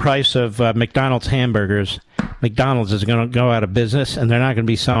cap on the price of McDonald's hamburgers, McDonald's is going to go out of business, and they're not going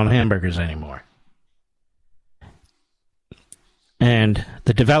to be selling hamburgers anymore. And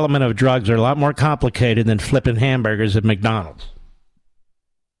the development of drugs are a lot more complicated than flipping hamburgers at McDonald's.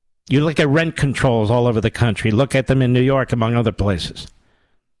 You look at rent controls all over the country. Look at them in New York, among other places.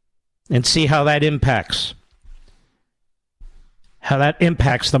 And see how that impacts. How that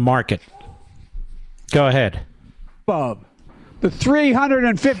impacts the market. Go ahead. Bob, the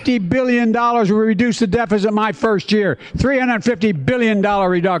 $350 billion will reduce the deficit my first year. $350 billion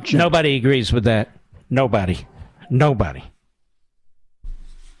reduction. Nobody agrees with that. Nobody. Nobody.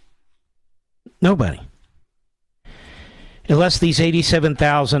 Nobody. Unless these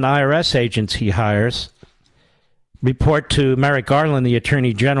 87,000 IRS agents he hires report to Merrick Garland, the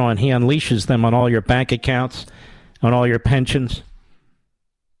Attorney General, and he unleashes them on all your bank accounts, on all your pensions.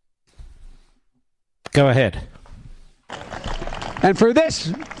 Go ahead. And for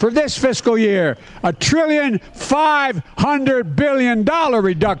this fiscal year, $1.5 trillion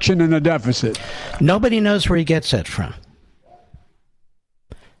reduction in the deficit. Nobody knows where he gets that from.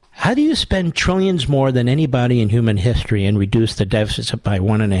 How do you spend trillions more than anybody in human history and reduce the deficit by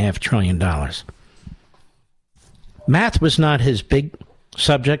 $1.5 trillion? Math was not his big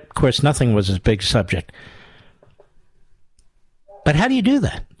subject. Of course, nothing was his big subject. But how do you do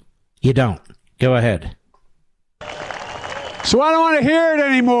that? You don't. Go ahead. So I don't want to hear it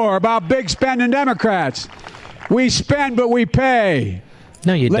anymore about big spending Democrats. We spend, but we pay.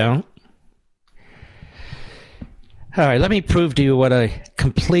 No, you don't. All right, let me prove to you what a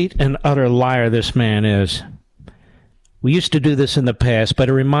complete and utter liar this man is. We used to do this in the past, but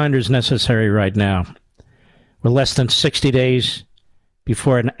a reminder is necessary right now. We're less than 60 days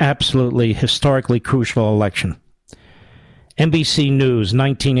before an absolutely historically crucial election. NBC News,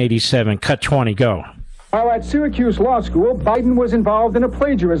 1987, cut 20, go. While at Syracuse Law School, Biden was involved in a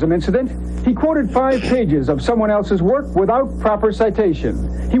plagiarism incident. He quoted 5 pages of someone else's work without proper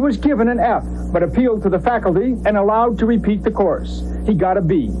citation. He was given an F, but appealed to the faculty and allowed to repeat the course. He got a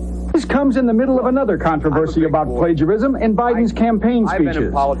B. This comes in the middle of another controversy about plagiarism in Biden's campaign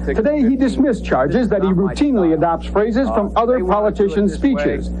speeches. Today, he dismissed charges that he routinely adopts phrases from other politicians'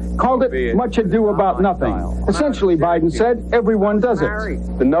 speeches, called it much ado about nothing. Essentially, Biden said, everyone does it.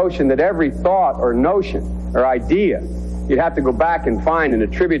 The notion that every thought or notion or idea you'd have to go back and find and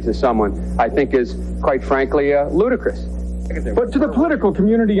attribute to someone, I think is, quite frankly, ludicrous. But to the political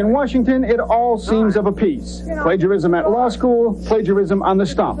community in Washington, it all seems of a piece. Plagiarism at law school, plagiarism on the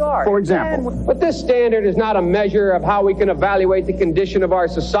stump, for example. But this standard is not a measure of how we can evaluate the condition of our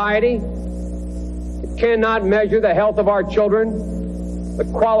society. It cannot measure the health of our children, the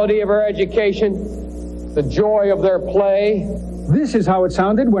quality of our education, the joy of their play. This is how it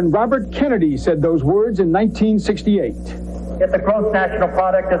sounded when Robert Kennedy said those words in 1968. Yet the gross national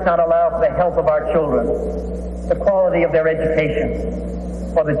product does not allow for the health of our children, the quality of their education,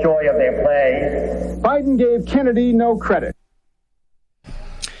 or the joy of their play. Biden gave Kennedy no credit.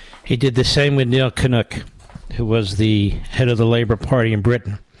 He did the same with Neil Kinnock, who was the head of the Labour Party in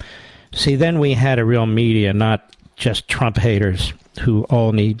Britain. See, then we had a real media, not just Trump haters who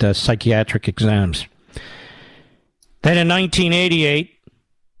all need psychiatric exams. Then in 1988,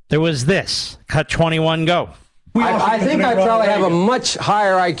 there was this. Cut 21, go. I think I probably have a much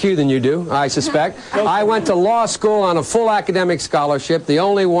higher IQ than you do, I suspect. I went to law school on a full academic scholarship, the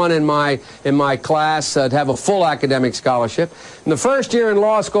only one in my class to have a full academic scholarship. In the first year in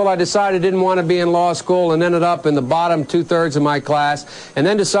law school, I decided I didn't want to be in law school and ended up in the bottom two-thirds of my class, and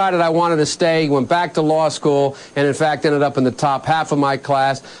then decided I wanted to stay, went back to law school, and in fact ended up in the top half of my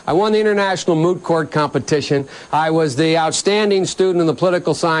class. I won the International Moot Court competition. I was the outstanding student in the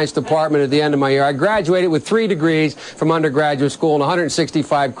political science department at the end of my year. I graduated with 3 degrees from undergraduate school and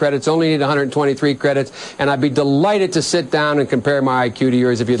 165 credits, only need 123 credits, and I'd be delighted to sit down and compare my IQ to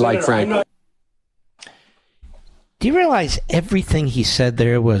yours if you'd like, Frank. Do you realize everything he said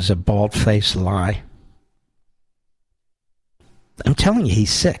there was a bald-faced lie? I'm telling you,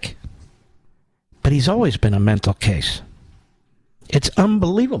 he's sick. But he's always been a mental case. It's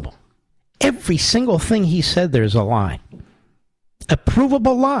unbelievable. Every single thing he said there is a lie. A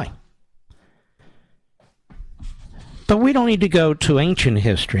provable lie. But we don't need to go to ancient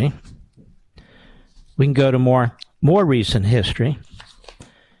history. We can go to more recent history.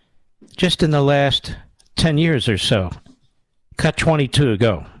 Just in the last 10 years or so. Cut 22,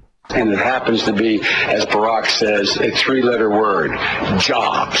 go. And it happens to be, as Barack says, a 3-letter word,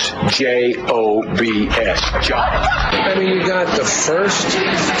 jobs, J-O-B-S, jobs. I mean, you got the first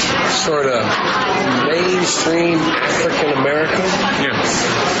sort of mainstream African American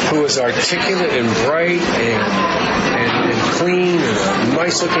who is articulate and bright and clean and a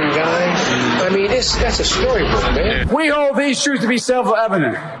nice-looking guy. I mean, that's a storybook, man. We hold these truths to be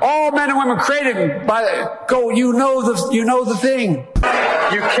self-evident. All men and women created by you know the thing.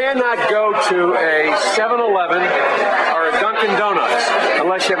 You cannot go to a 7-Eleven or a Dunkin' Donuts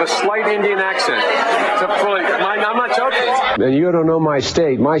unless you have a slight Indian accent. I'm not joking. And you don't know my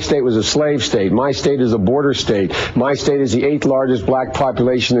state. My state was a slave state. My state is a border state. My state is the 8th largest black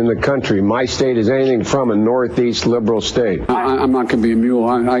population in the country. My state is anything from a northeast liberal state. I'm not going to be a mule.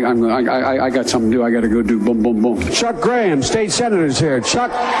 I got something to do. I got to go do boom, boom, boom. Chuck Graham, state senator's here. Chuck,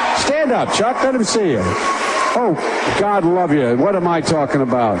 stand up, Chuck. Let him see you. Oh, God love you. What am I talking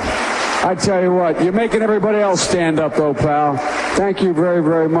about? I tell you what, you're making everybody else stand up, though, pal. Thank you very,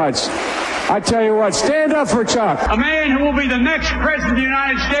 very much. I tell you what, stand up for Chuck. A man who will be the next president of the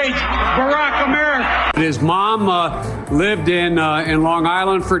United States, Barack America. His mom lived in Long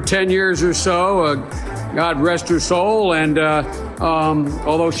Island for 10 years or so. God rest her soul. And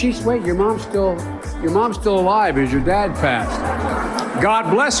although your mom's still alive as your dad passed.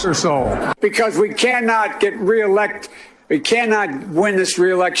 God bless her soul. Because we cannot get reelected. We cannot win this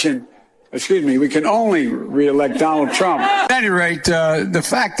reelection. Excuse me, we can only reelect Donald Trump. At any rate, the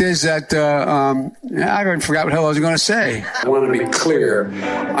fact is that I already forgot what the hell I was going to say. I want to be clear.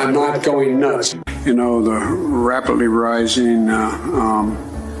 I'm not going nuts. You know, the rapidly rising I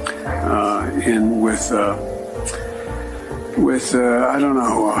don't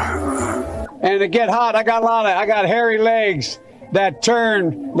know. And to get hot, I got hairy legs that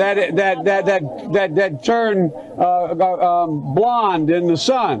turn blonde in the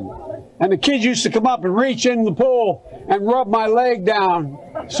sun. And the kids used to come up and reach in the pool and rub my leg down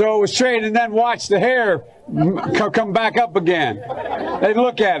so it was straight, and then watch the hair come back up again. They'd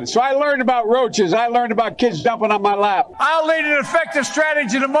look at it. So I learned about roaches. I learned about kids jumping on my lap. I'll lead an effective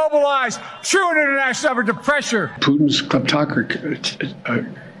strategy to mobilize true international effort to pressure Putin's kleptocracy.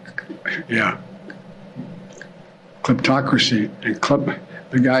 Kleptocracy and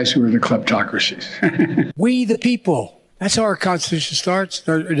the guys who are the kleptocracies. We the people. That's how our Constitution starts,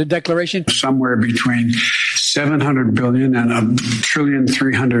 the Declaration. Somewhere between $700 billion and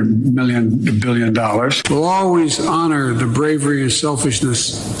 $1.3 billion. We'll always honor the bravery and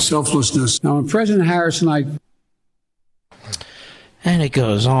selflessness. Now, when President Harris and I... And it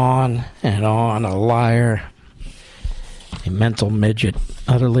goes on and on, a liar, a mental midget,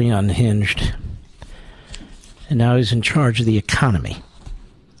 utterly unhinged. and now he's in charge of the economy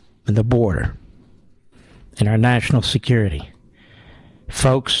and the border and our national security.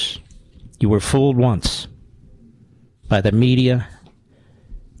 Folks, you were fooled once by the media,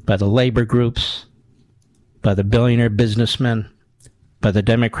 by the labor groups, by the billionaire businessmen, by the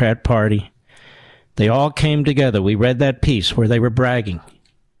Democrat Party. They all came together. We read that piece where they were bragging.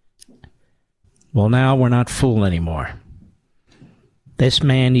 Well, now we're not fooled anymore. This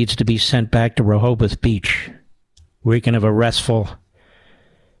man needs to be sent back to Rehoboth Beach, where he can have a restful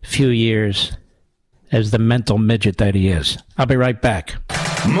few years as the mental midget that he is. I'll be right back.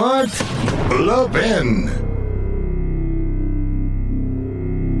 Mark Levin.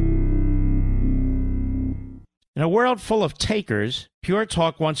 In a world full of takers, Pure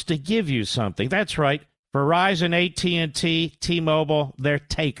Talk wants to give you something. That's right. Verizon, AT&T, T-Mobile, they're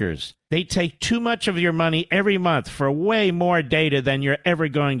takers. They take too much of your money every month for way more data than you're ever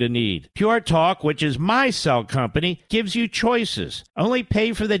going to need. Pure Talk, which is my cell company, gives you choices. Only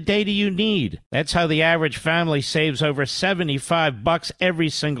pay for the data you need. That's how the average family saves over $75 every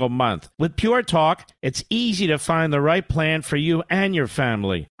single month. With Pure Talk, it's easy to find the right plan for you and your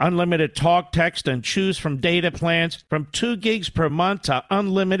family. Unlimited talk, text, and choose from data plans from 2 gigs per month to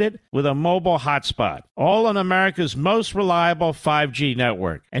unlimited with a mobile hotspot. All on America's most reliable 5G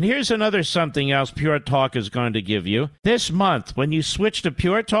network. And here's another something else Pure Talk is going to give you. This month, when you switch to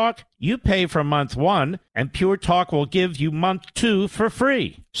Pure Talk, you pay for month 1, and Pure Talk will give you month 2 for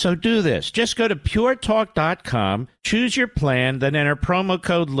free. So do this. Just go to puretalk.com, choose your plan, then enter promo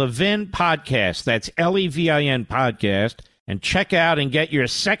code Levin Podcast. That's Levin Podcast, and check out and get your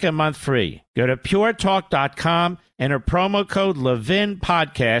second month free. Go to puretalk.com, enter promo code Levin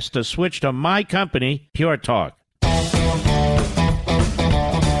Podcast to switch to my company, Pure Talk.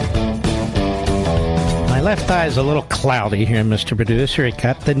 My left eye is a little cloudy here, Mr. Producer. It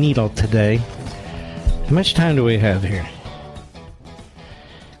got the needle today. How much time do we have here?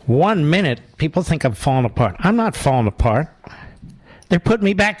 1 minute. People think I'm falling apart. I'm not falling apart. They're putting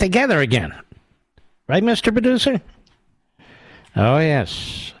me back together again. Right, Mr. Producer? Oh,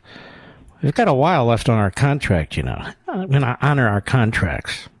 yes. We've got a while left on our contract, you know. I'm going to honor our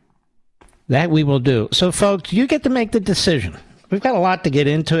contracts. That we will do. So, folks, you get to make the decision. We've got a lot to get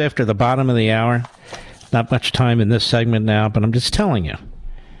into after the bottom of the hour. Not much time in this segment now, but I'm just telling you.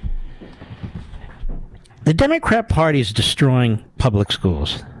 The Democrat Party is destroying public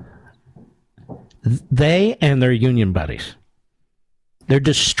schools. They and their union buddies. They're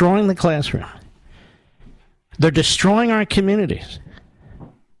destroying the classroom. They're destroying our communities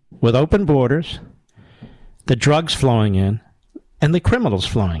with open borders, the drugs flowing in, and the criminals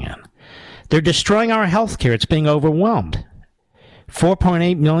flowing in. They're destroying our health care. It's being overwhelmed.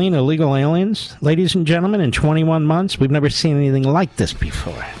 4.8 million illegal aliens, ladies and gentlemen, in 21 months. We've never seen anything like this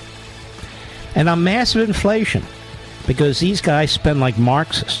before. And a massive inflation because these guys spend like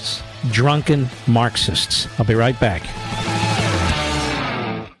Marxists, drunken Marxists. I'll be right back.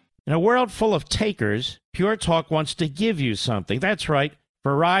 In a world full of takers, Pure Talk wants to give you something. That's right.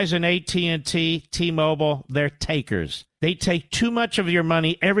 Verizon, AT&T, T-Mobile, they're takers. They take too much of your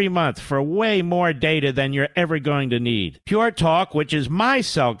money every month for way more data than you're ever going to need. Pure Talk, which is my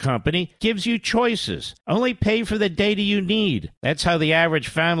cell company, gives you choices. Only pay for the data you need. That's how the average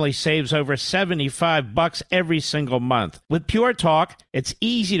family saves over $75 every single month. With Pure Talk, it's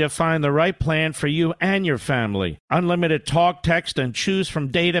easy to find the right plan for you and your family. Unlimited talk, text, and choose from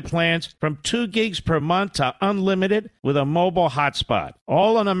data plans from 2 gigs per month to unlimited with a mobile hotspot.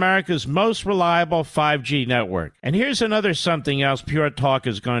 All on America's most reliable 5G network. And here's another something else Pure Talk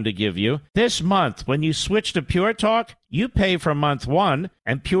is going to give you. This month, when you switch to Pure Talk, you pay for month 1,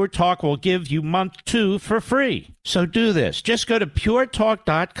 and Pure Talk will give you month 2 for free. So do this. Just go to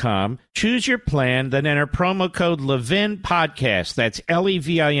puretalk.com, choose your plan, then enter promo code Levin Podcast. That's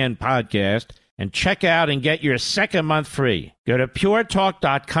Levin Podcast, and check out and get your second month free. Go to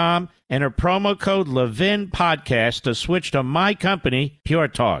puretalk.com, enter promo code Levin Podcast to switch to my company, Pure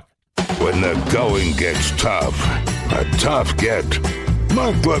Talk. When the going gets tough, a tough get.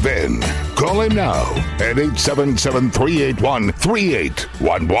 Mark Levin. Call him now at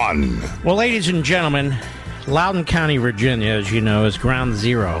 877-381-3811. Well, ladies and gentlemen, Loudoun County, Virginia, as you know, is ground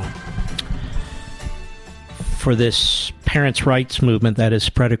zero for this parents' rights movement that has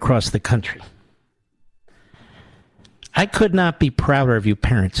spread across the country. I could not be prouder of you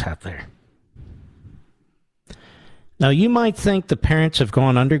parents out there. Now, you might think the parents have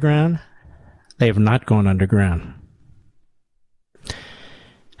gone underground. They have not gone underground.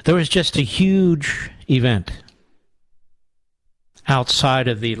 There was just a huge event outside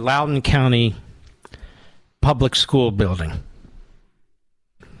of the Loudoun County Public School building.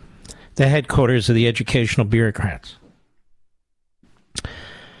 the headquarters of the educational bureaucrats.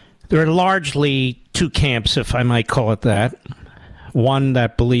 There are largely two camps, if I might call it that. One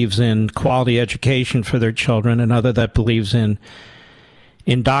that believes in quality education for their children, another that believes in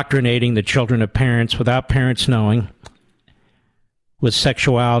indoctrinating the children of parents without parents knowing, with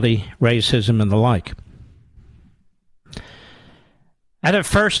sexuality, racism, and the like. I had a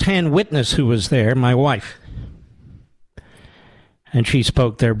first-hand witness who was there, my wife. And she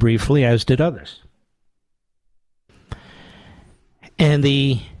spoke there briefly, as did others. And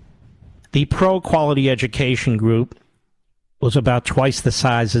the pro-quality education group was about twice the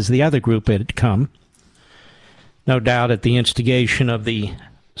size as the other group it had come. No doubt at the instigation of the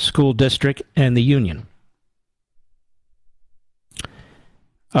school district and the union.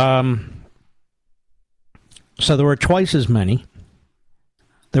 So there were twice as many.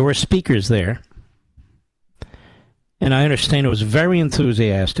 There were speakers there. And I understand it was very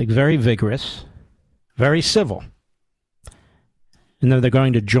enthusiastic, very vigorous, very civil. And then they're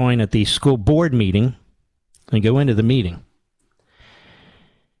going to join at the school board meeting and go into the meeting.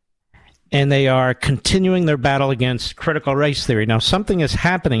 And they are continuing their battle against critical race theory. Now, something is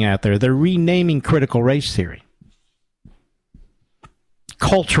happening out there. They're renaming critical race theory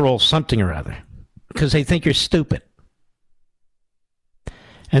cultural something or other because they think you're stupid.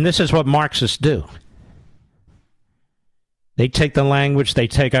 And this is what Marxists do. They take the language, they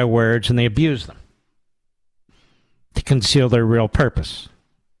take our words, and they abuse them to conceal their real purpose.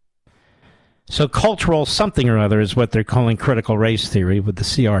 So cultural something or other is what they're calling critical race theory with the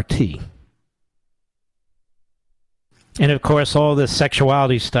CRT. And of course, all this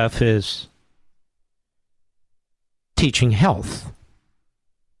sexuality stuff is teaching health.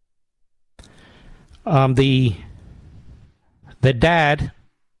 The dad,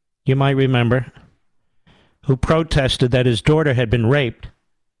 you might remember, who protested that his daughter had been raped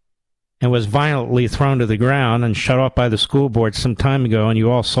and was violently thrown to the ground and shut off by the school board some time ago, and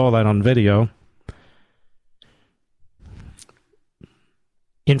you all saw that on video,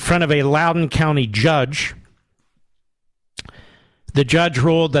 in front of a Loudoun County judge. The judge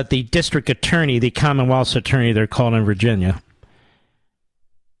ruled that the district attorney, the Commonwealth's attorney, they're called in Virginia,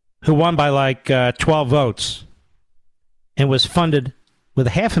 who won by like 12 votes and was funded with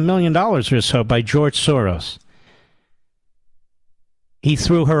 $500,000 or so by George Soros. He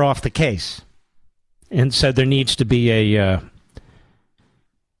threw her off the case and said there needs to be a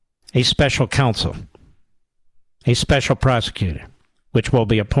special counsel, a special prosecutor, which will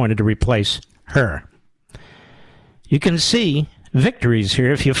be appointed to replace her. You can see victories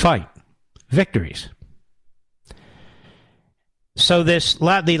here if you fight. Victories. So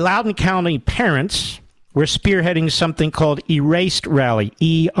the Loudoun County parents were spearheading something called Erased Rally,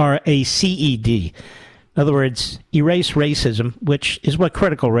 ERACED. In other words, erase racism, which is what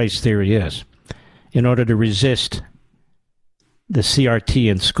critical race theory is, in order to resist the CRT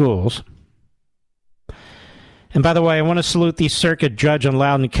in schools. And by the way, I want to salute the circuit judge in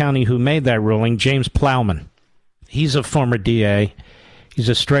Loudoun County who made that ruling, James Plowman. He's a former DA. He's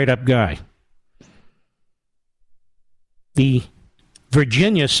a straight-up guy. The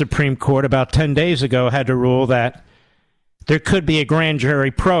Virginia Supreme Court about 10 days ago had to rule that there could be a grand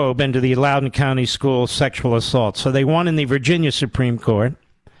jury probe into the Loudoun County school sexual assault. So they won in the Virginia Supreme Court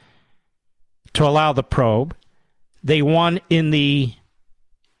to allow the probe. They won in the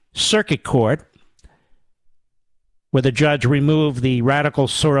circuit court where the judge removed the radical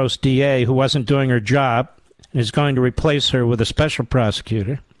Soros DA who wasn't doing her job and is going to replace her with a special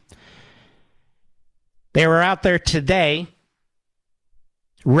prosecutor. They were out there today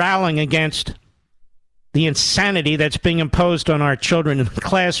rallying against the insanity that's being imposed on our children in the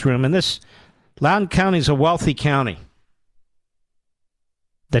classroom. And this, Loudoun County is a wealthy county.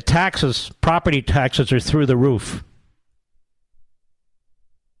 The taxes, property taxes, are through the roof.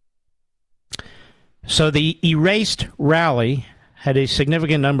 So the Erased Rally had a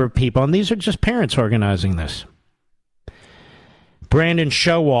significant number of people, and these are just parents organizing this. Brandon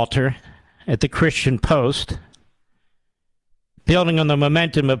Showalter at the Christian Post, building on the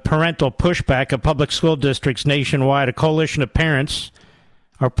momentum of parental pushback of public school districts nationwide, a coalition of parents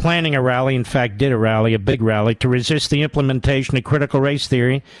are planning a rally, in fact did a rally, a big rally, to resist the implementation of critical race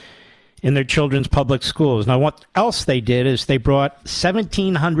theory in their children's public schools. Now, what else they did is they brought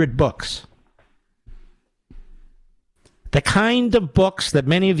 1,700 books. The kind of books that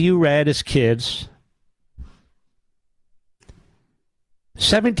many of you read as kids.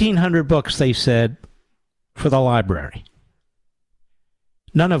 1,700 books, they said, for the library.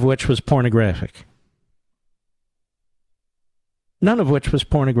 None of which was pornographic. None of which was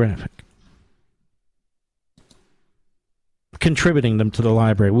pornographic. contributing them to the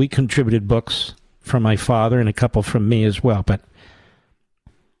library. We contributed books from my father and a couple from me as well. But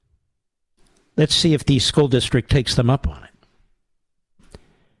let's see if the school district takes them up on it.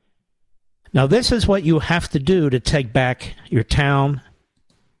 Now, this is what you have to do to take back your town,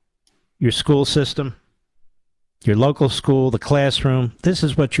 your school system, your local school, the classroom. This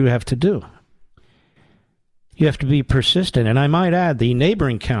is what you have to do. You have to be persistent. And I might add, the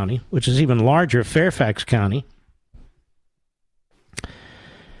neighboring county, which is even larger, Fairfax County,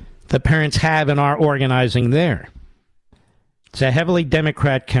 the parents have and are organizing there. It's a heavily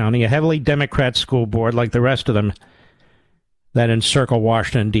Democrat county, a heavily Democrat school board, like the rest of them that encircle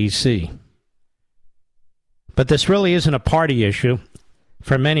Washington, D.C. But this really isn't a party issue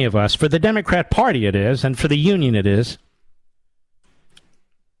for many of us. For the Democrat Party it is, and for the union it is.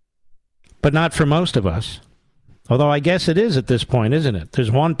 But not for most of us. Although I guess it is at this point, isn't it?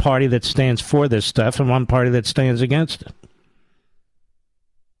 There's one party that stands for this stuff and one party that stands against it.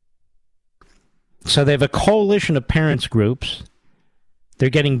 So they have a coalition of parents groups. They're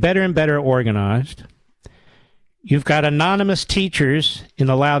getting better and better organized. You've got anonymous teachers in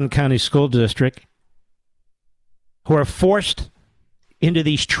the Loudoun County School District who are forced into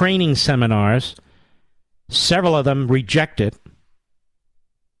these training seminars. Several of them reject it.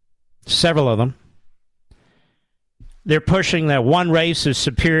 Several of them. They're pushing that one race is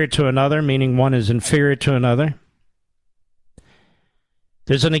superior to another, meaning one is inferior to another.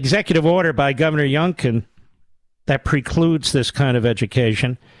 There's an executive order by Governor Youngkin that precludes this kind of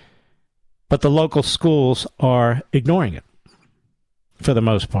education, but the local schools are ignoring it for the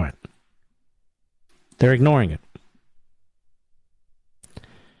most part. They're ignoring it.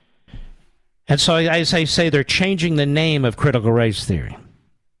 And so, as I say, they're changing the name of critical race theory.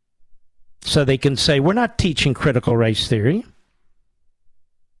 So they can say, we're not teaching critical race theory.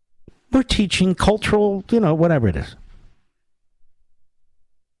 We're teaching cultural, whatever it is.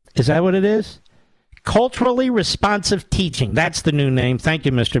 Is that what it is? Culturally responsive teaching. That's the new name. Thank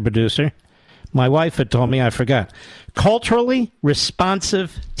you, Mr. Producer. My wife had told me, I forgot. Culturally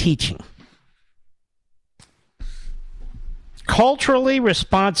responsive teaching. Culturally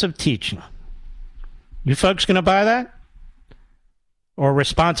responsive teaching. You folks going to buy that? Or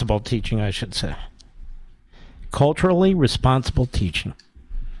responsible teaching, I should say. Culturally responsible teaching.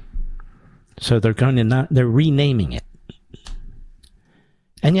 So they're renaming it.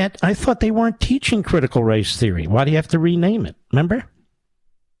 And yet, I thought they weren't teaching critical race theory. Why do you have to rename it? Remember?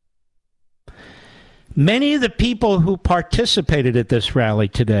 Many of the people who participated at this rally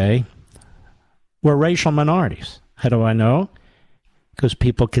today were racial minorities. How do I know? Because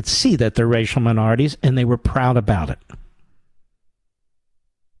people could see that they're racial minorities, and they were proud about it.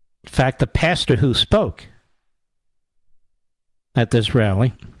 In fact, the pastor who spoke at this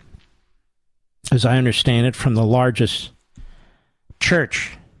rally, as I understand it, from the largest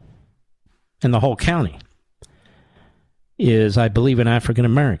church in the whole county, is, I believe, an African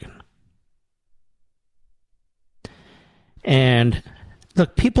American. And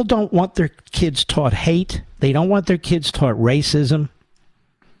look, people don't want their kids taught hate. They don't want their kids taught racism.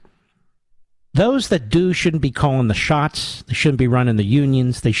 Those that do shouldn't be calling the shots. They shouldn't be running the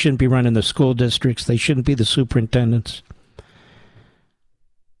unions. They shouldn't be running the school districts. They shouldn't be the superintendents.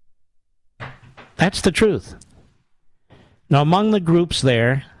 That's the truth. Now, among the groups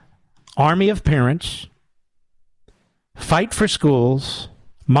there, Army of Parents, Fight for Schools,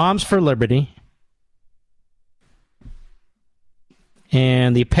 Moms for Liberty,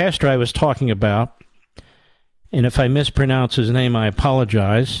 and the pastor I was talking about, and if I mispronounce his name, I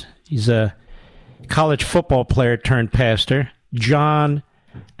apologize. He's a college football player turned pastor, John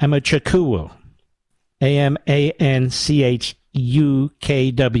Amachakuwu, Amanchukwu.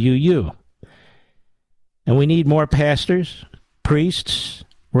 And we need more pastors, priests,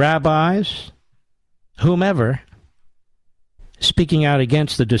 rabbis, whomever, speaking out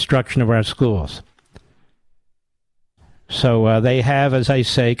against the destruction of our schools. So they have, as I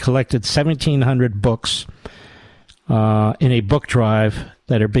say, collected 1,700 books in a book drive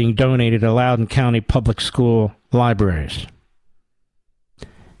that are being donated to Loudoun County Public School libraries.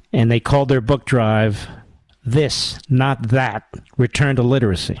 And they called their book drive, This, Not That, Return to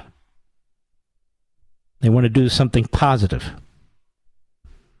Literacy. They want to do something positive.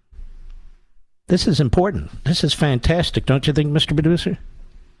 This is important. This is fantastic, don't you think, Mr. Producer?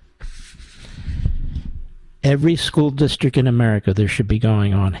 Every school district in America, this should be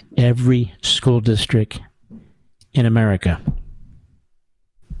going on. Every school district in America.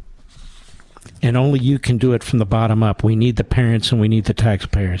 And only you can do it from the bottom up. We need the parents and we need the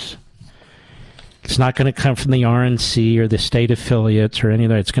taxpayers. It's not going to come from the RNC or the state affiliates or any of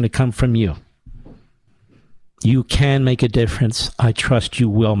that. It's going to come from you. You can make a difference. I trust you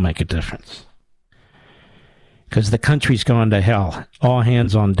will make a difference. Because the country's gone to hell. All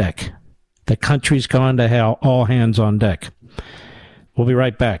hands on deck. The country's gone to hell. All hands on deck. We'll be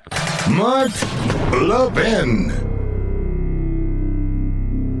right back. Mark Levin.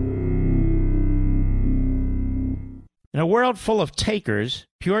 In a world full of takers,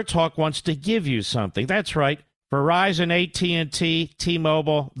 Pure Talk wants to give you something. That's right. Verizon, AT&T,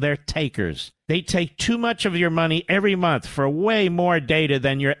 T-Mobile, they're takers. They take too much of your money every month for way more data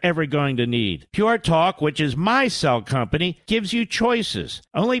than you're ever going to need. Pure Talk, which is my cell company, gives you choices.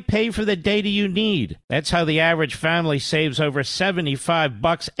 Only pay for the data you need. That's how the average family saves over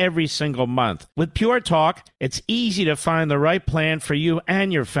 $75 every single month. With Pure Talk, it's easy to find the right plan for you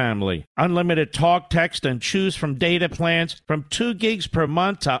and your family. Unlimited talk, text, and choose from data plans from 2 gigs per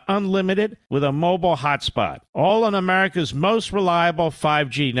month to unlimited with a mobile hotspot. All on America's most reliable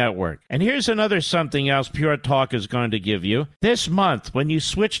 5G network. And here's another something else Pure Talk is going to give you. This month, when you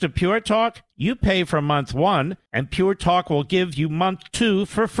switch to Pure Talk, you pay for month 1, and Pure Talk will give you month 2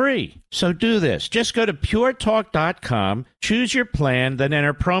 for free. So do this. Just go to puretalk.com, choose your plan, then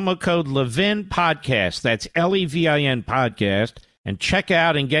enter promo code Levin Podcast. That's Levin Podcast. And check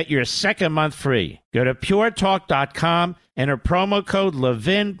out and get your second month free. Go to puretalk.com, enter promo code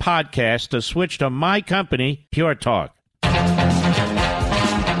Levin Podcast to switch to my company, Pure Talk.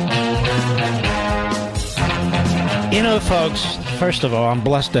 You know, folks, first of all, I'm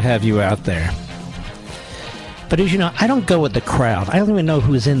blessed to have you out there. But as you know, I don't go with the crowd. I don't even know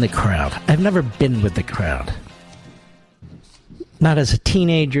who's in the crowd. I've never been with the crowd. Not as a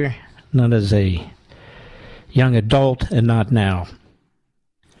teenager, not as a young adult, and not now.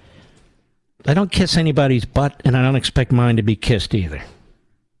 I don't kiss anybody's butt, and I don't expect mine to be kissed either.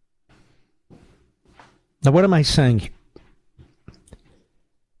 Now, what am I saying?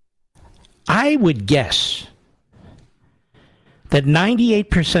 I would guess that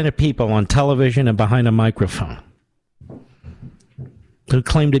 98% of people on television and behind a microphone who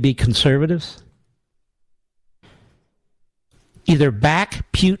claim to be conservatives either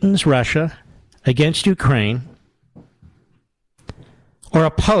back Putin's Russia against Ukraine or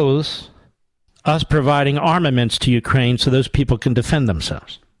oppose us providing armaments to Ukraine so those people can defend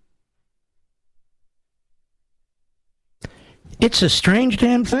themselves. It's a strange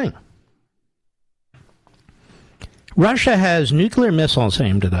damn thing. Russia has nuclear missiles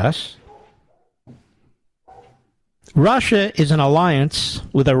aimed at us. Russia is an alliance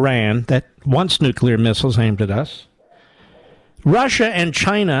with Iran that wants nuclear missiles aimed at us. Russia and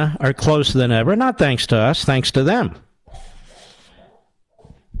China are closer than ever, not thanks to us, thanks to them.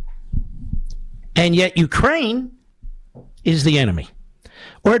 And yet Ukraine is the enemy.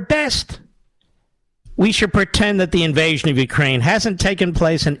 Or at best, we should pretend that the invasion of Ukraine hasn't taken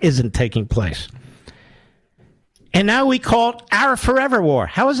place and isn't taking place. And now we call it our forever war.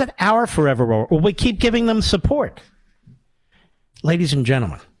 How is it our forever war? Well, we keep giving them support. Ladies and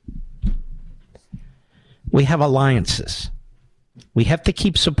gentlemen, we have alliances. We have to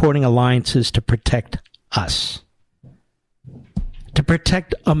keep supporting alliances to protect us, to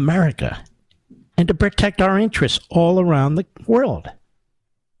protect America, and to protect our interests all around the world.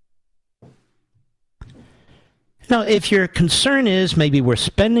 Now, if your concern is maybe we're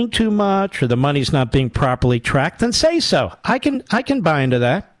spending too much or the money's not being properly tracked, then say so. I can buy into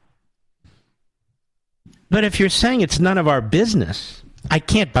that. But if you're saying it's none of our business, I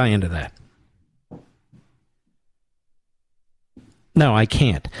can't buy into that. No, I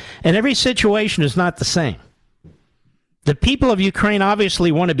can't. And every situation is not the same. The people of Ukraine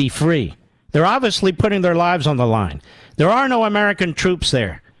obviously want to be free. They're obviously putting their lives on the line. There are no American troops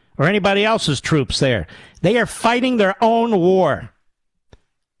there or anybody else's troops there. They are fighting their own war.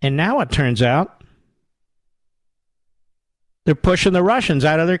 And now it turns out they're pushing the Russians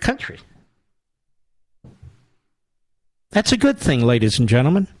out of their country. That's a good thing, ladies and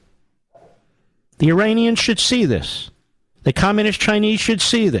gentlemen. The Iranians should see this. The Communist Chinese should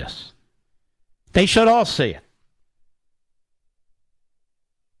see this. They should all see it.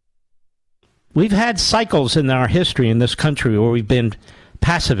 We've had cycles in our history in this country where we've been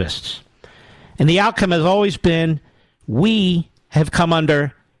pacifists. And the outcome has always been we have come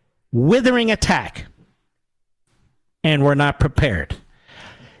under withering attack and we're not prepared.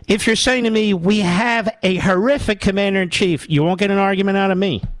 If you're saying to me, we have a horrific commander-in-chief, you won't get an argument out of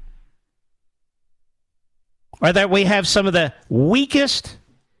me. Or that we have some of the weakest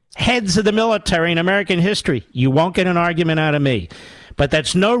heads of the military in American history, you won't get an argument out of me. But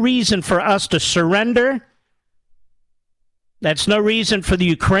that's no reason for us to surrender. That's no reason for the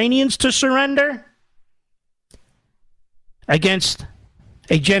Ukrainians to surrender against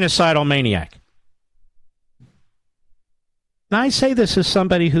a genocidal maniac. And I say this as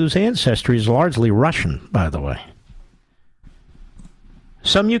somebody whose ancestry is largely Russian, by the way.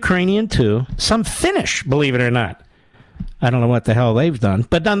 Some Ukrainian, too. Some Finnish, believe it or not. I don't know what the hell they've done.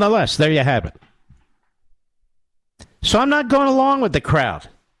 But nonetheless, there you have it. So I'm not going along with the crowd,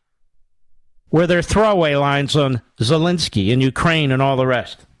 where there are throwaway lines on Zelensky and Ukraine and all the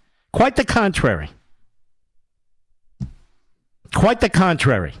rest. Quite the contrary. Quite the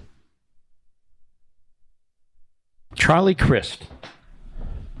contrary. Charlie Crist.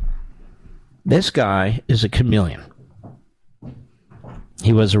 This guy is a chameleon.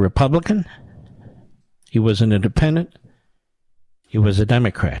 He was a Republican. He was an independent. He was a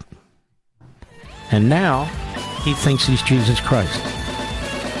Democrat. And now he thinks he's Jesus Christ.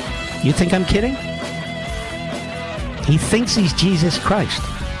 You think I'm kidding? He thinks he's Jesus Christ.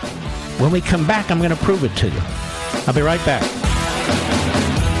 When we come back, I'm going to prove it to you. I'll be right back.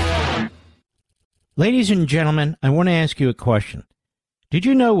 Ladies and gentlemen, I want to ask you a question. Did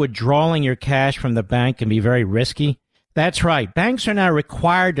you know withdrawing your cash from the bank can be very risky? That's right. Banks are now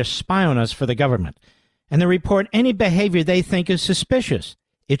required to spy on us for the government, and they report any behavior they think is suspicious.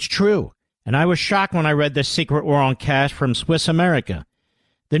 It's true. And I was shocked when I read The Secret War on Cash from Swiss America.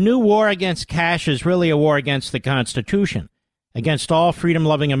 The new war against cash is really a war against the Constitution, against all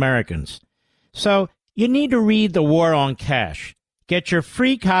freedom-loving Americans. So you need to read The War on Cash. Get your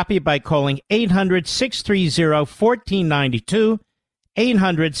free copy by calling 800-630-1492,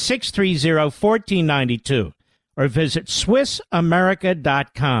 800-630-1492, or visit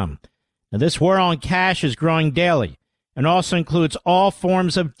SwissAmerica.com. Now, this war on cash is growing daily and also includes all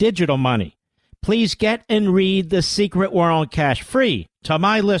forms of digital money. Please get and read The Secret War on Cash free to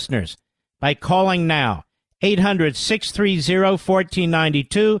my listeners by calling now,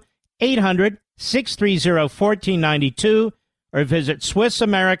 800-630-1492, 800-630-1492, or visit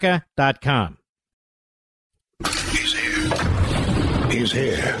SwissAmerica.com. He's here. He's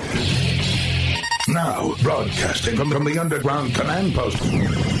here. Now, broadcasting from the underground command post,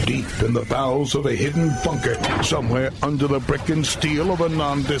 deep in the bowels of a hidden bunker, somewhere under the brick and steel of a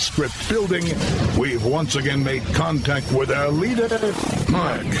nondescript building, we've once again made contact with our leader,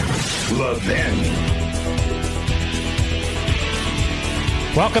 Mark Levin.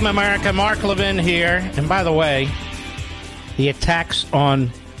 Welcome, America. Mark Levin here. And by the way, the attacks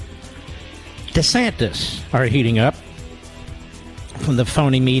on DeSantis are heating up from the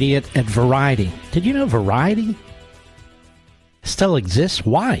phony media at Variety. Did you know Variety still exists?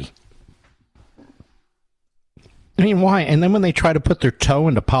 Why? I mean, why? And then when they try to put their toe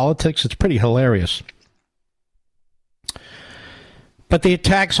into politics, it's pretty hilarious. But the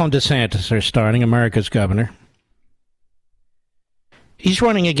attacks on DeSantis are starting, America's governor. He's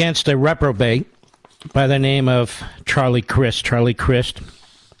running against a reprobate by the name of Charlie Crist. Charlie Crist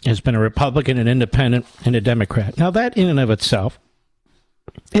has been a Republican, an independent, and a Democrat. Now, that in and of itself,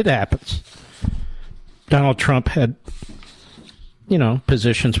 it happens. Donald Trump had,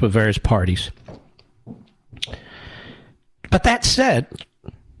 positions with various parties. But that said,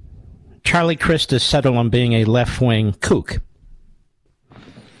 Charlie Crist has settled on being a left-wing kook.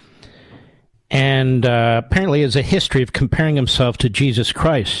 And apparently has a history of comparing himself to Jesus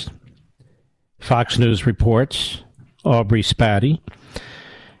Christ. Fox News reports, Aubrey Spatty.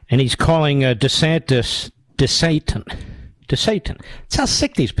 And he's calling DeSantis Satan. To Satan. That's how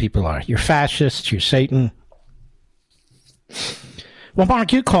sick these people are. You're fascists, you're Satan. Well,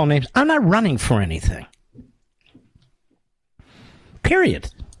 Mark, you call names. I'm not running for anything. Period.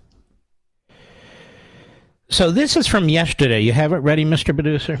 So this is from yesterday. You have it ready, Mr.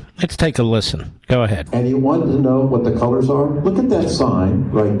 Producer? Let's take a listen. Go ahead. And you wanted to know what the colors are? Look at that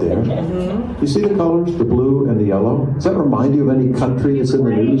sign right there. Mm-hmm. You see the colors, the blue and the yellow? Does that remind you of any country that's in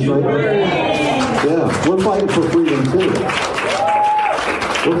the news right now? Yeah, we're fighting for freedom too.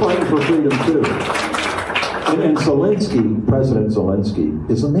 We're fighting for freedom too. And Zelensky, President Zelensky,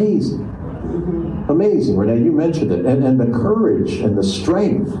 is amazing. Amazing, Renee, you mentioned it. And the courage and the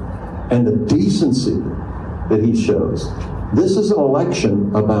strength and the decency that he shows. This is an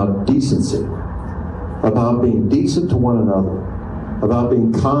election about decency, about being decent to one another, about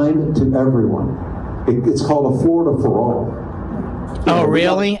being kind to everyone. It's called a Florida for all. Oh,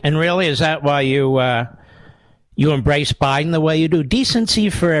 really? And really, is that why you embrace Biden the way you do? Decency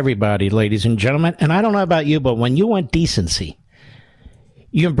for everybody, ladies and gentlemen. And I don't know about you, but when you want decency,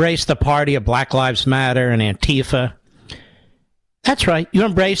 you embrace the party of Black Lives Matter and Antifa. That's right. You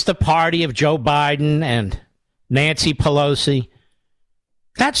embrace the party of Joe Biden and Nancy Pelosi.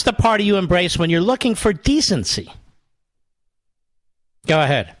 That's the party you embrace when you're looking for decency. Go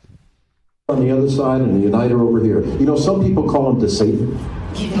ahead. On the other side and the Uniter over here. Some people call him Satan.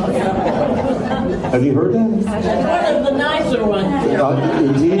 Have you heard that? One of the nicer ones.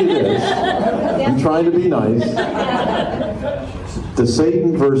 Indeed it is. I'm trying to be nice. The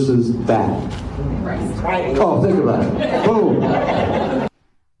Satan versus that. Oh, think about it. Boom.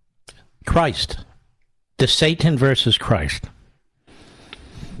 Christ. The Satan versus Christ.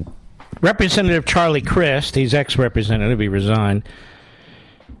 Representative Charlie Crist, he's ex-representative, he resigned,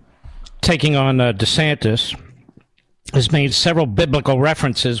 taking on DeSantis, has made several biblical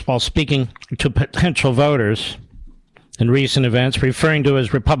references while speaking to potential voters in recent events, referring to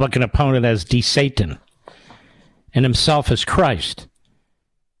his Republican opponent as Satan and himself as Christ.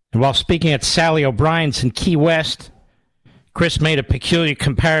 And while speaking at Sally O'Brien's in Key West, Crist made a peculiar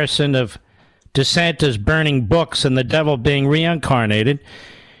comparison of DeSantis burning books and the devil being reincarnated.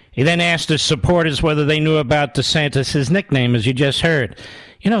 He then asked his supporters whether they knew about DeSantis' nickname, as you just heard.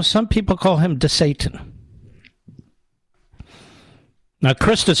 You know, some people call him DeSatan. Now,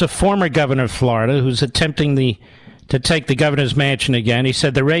 Crist is a former governor of Florida who's attempting to take the governor's mansion again. He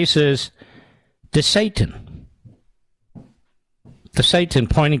said the race is DeSatan. DeSatan,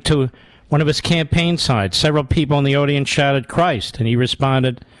 pointing to one of his campaign signs. Several people in the audience shouted Christ, and he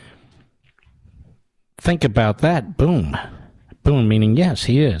responded, think about that. Boom. Boom, meaning yes,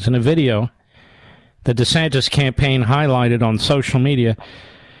 he is. In a video the DeSantis campaign highlighted on social media,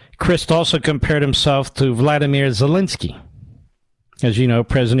 Crist also compared himself to Vladimir Zelensky, as you know,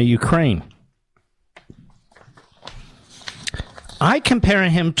 president of Ukraine. I compare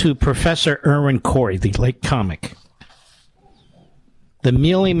him to Professor Irwin Corey, the late comic. The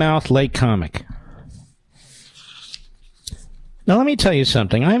mealy-mouthed late comic. Now, let me tell you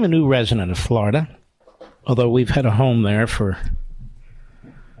something. I'm a new resident of Florida, although we've had a home there for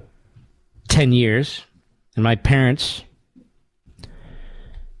 10 years, and my parents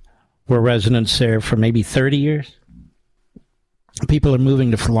were residents there for maybe 30 years. People are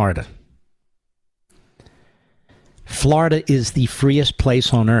moving to Florida. Florida is the freest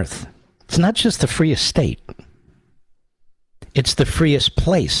place on earth. It's not just the freest state. It's the freest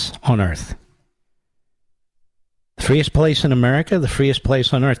place on earth. The freest place in America, the freest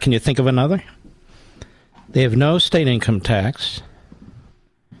place on earth. Can you think of another? They have no state income tax.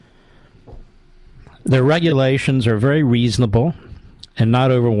 Their regulations are very reasonable and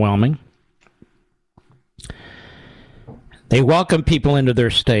not overwhelming. They welcome people into their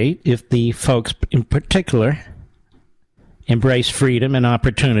state if the folks in particular embrace freedom and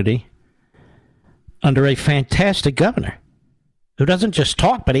opportunity under a fantastic governor who doesn't just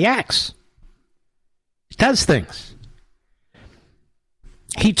talk, but he acts. He does things.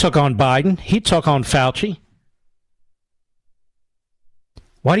 He took on Biden. He took on Fauci.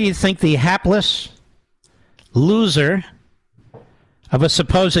 Why do you think the hapless loser of a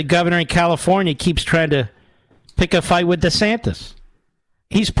supposed governor in California keeps trying to pick a fight with DeSantis?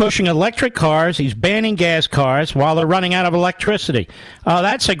 He's pushing electric cars. He's banning gas cars while they're running out of electricity. Oh,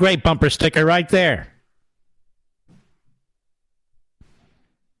 that's a great bumper sticker right there.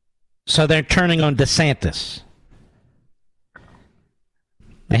 So they're turning on DeSantis.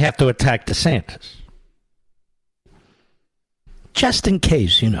 They have to attack DeSantis. Just in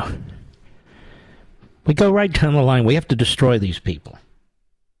case, you know. We go right down the line. We have to destroy these people.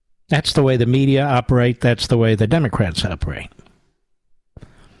 That's the way the media operate. That's the way the Democrats operate.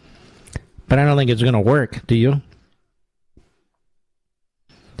 But I don't think it's going to work, do you?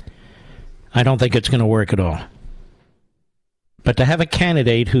 I don't think it's going to work at all. But to have a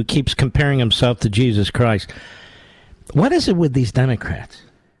candidate who keeps comparing himself to Jesus Christ, what is it with these Democrats?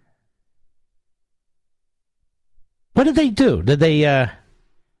 What did they do? Did they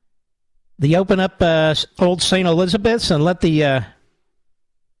open up old St. Elizabeth's and let the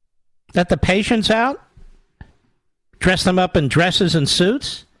patients out? Dress them up in dresses and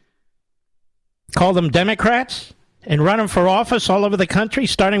suits? Call them Democrats? And run them for office all over the country,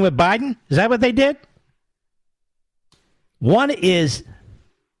 starting with Biden? Is that what they did? One is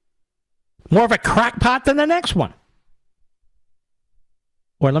more of a crackpot than the next one.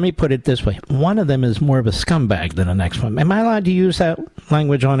 Or let me put it this way. One of them is more of a scumbag than the next one. Am I allowed to use that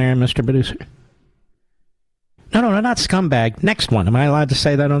language on air, Mr. Producer? No, not scumbag. Next one. Am I allowed to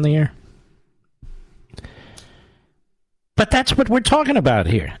say that on the air? But that's what we're talking about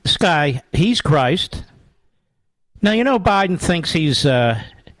here. This guy, he's Christ. Now, you know Biden thinks he's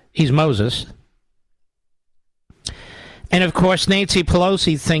Moses. And, of course, Nancy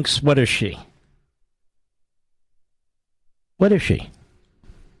Pelosi thinks, what is she? What is she?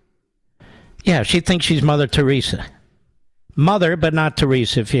 Yeah, she thinks she's Mother Teresa. Mother, but not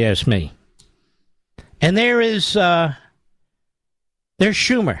Teresa, if you ask me. And there's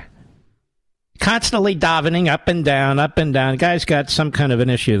Schumer. constantly davening up and down, up and down. The guy's got some kind of an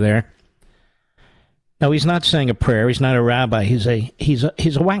issue there. No, he's not saying a prayer. He's not a rabbi. He's a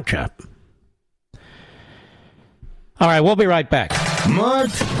whack job. All right, we'll be right back. Mark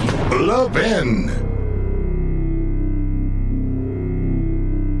Levin.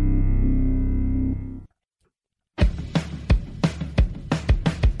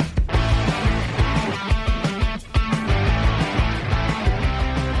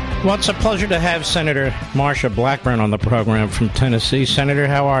 Well, it's a pleasure to have Senator Marsha Blackburn on the program from Tennessee. Senator,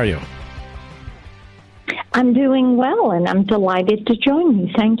 how are you? I'm doing well, and I'm delighted to join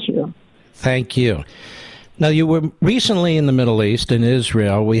you. Thank you. Thank you. Now, you were recently in the Middle East, in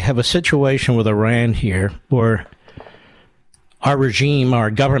Israel. We have a situation with Iran here where our regime,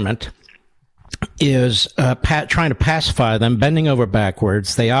 our government, is trying to pacify them, bending over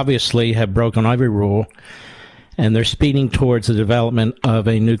backwards. They obviously have broken every rule, and they're speeding towards the development of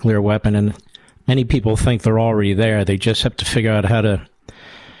a nuclear weapon. And many people think they're already there. They just have to figure out how to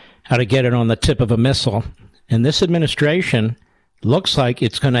get it on the tip of a missile. And this administration looks like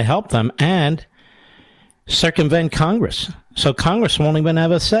it's going to help them and circumvent Congress. So Congress won't even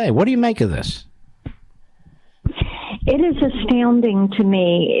have a say. What do you make of this? It is astounding to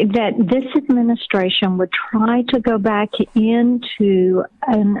me that this administration would try to go back into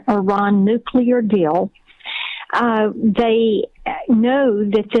an Iran nuclear deal. They know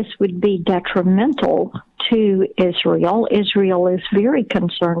that this would be detrimental to Israel. Israel is very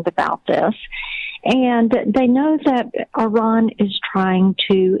concerned about this. And they know that Iran is trying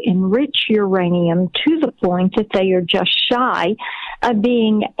to enrich uranium to the point that they are just shy of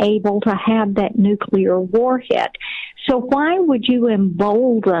being able to have that nuclear warhead. So why would you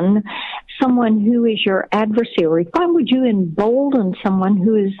embolden someone who is your adversary? Why would you embolden someone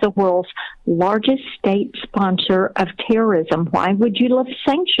who is the world's largest state sponsor of terrorism? Why would you lift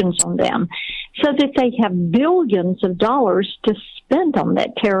sanctions on them so that they have billions of dollars to spend on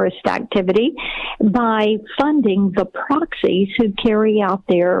that terrorist activity by funding the proxies who carry out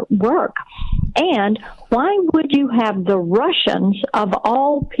their work? And why would you have the Russians, of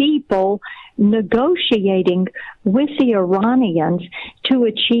all people, negotiating with the Iranians to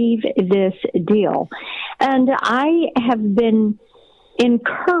achieve this deal? And I have been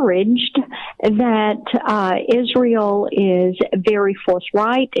encouraged that Israel is very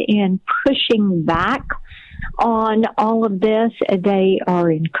forthright in pushing back on all of this. They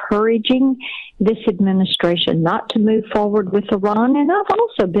are encouraging this administration not to move forward with Iran. And I've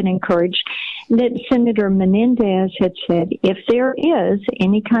also been encouraged that Senator Menendez had said if there is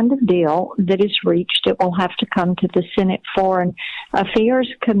any kind of deal that is reached, it will have to come to the Senate Foreign Affairs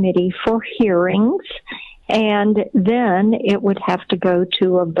Committee for hearings, and then it would have to go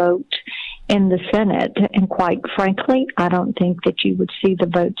to a vote in the Senate. And quite frankly, I don't think that you would see the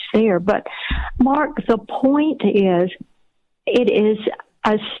votes there. But, Mark, the point is, it is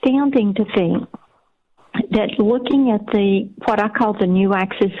astounding to think that looking at what I call the new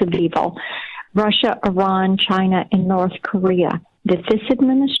axis of evil, Russia, Iran, China, and North Korea, that this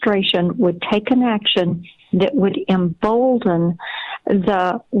administration would take an action that would embolden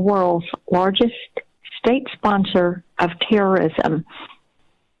the world's largest state sponsor of terrorism.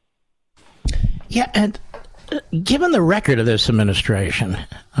 Yeah, and given the record of this administration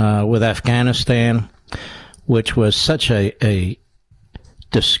with Afghanistan, which was such a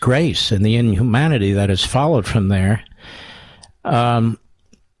disgrace and the inhumanity that has followed from there,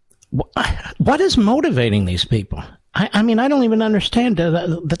 what is motivating these people? I mean, I don't even understand.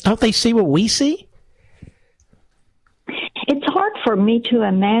 Don't they see what we see? It's hard for me to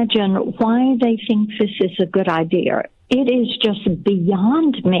imagine why they think this is a good idea. It is just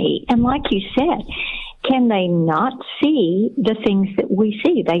beyond me. And like you said, can they not see the things that we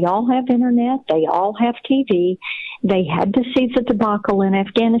see? They all have internet. They all have TV. They had to see the debacle in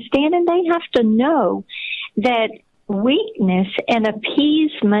Afghanistan, and they have to know that weakness and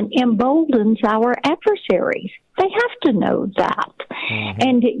appeasement emboldens our adversaries. They have to know that. Mm-hmm.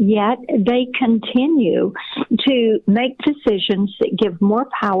 And yet they continue to make decisions that give more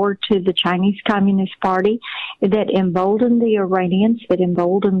power to the Chinese Communist Party, that embolden the Iranians, that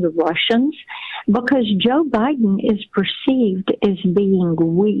embolden the Russians, because Joe Biden is perceived as being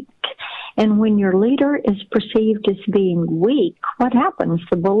weak. And when your leader is perceived as being weak, what happens?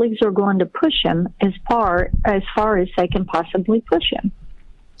 The bullies are going to push him as far as they can possibly push him.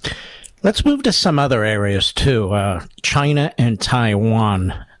 Let's move to some other areas, too. China and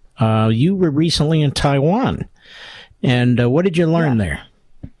Taiwan. You were recently in Taiwan. And what did you learn there?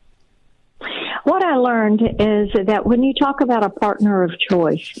 what I learned is that when you talk about a partner of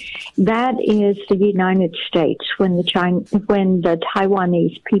choice, that is the United States. When the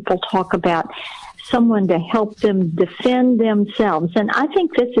Taiwanese people talk about someone to help them defend themselves, and I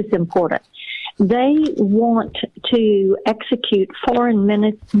think this is important. They want to execute foreign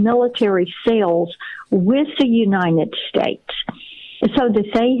military sales with the United States so that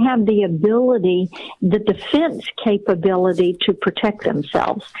they have the ability, the defense capability to protect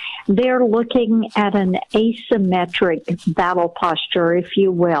themselves. They're looking at an asymmetric battle posture, if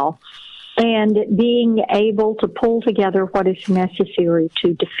you will, and being able to pull together what is necessary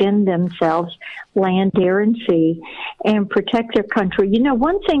to defend themselves, land, air, and sea, and protect their country. You know,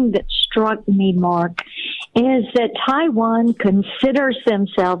 one thing that struck me, Mark, is that Taiwan considers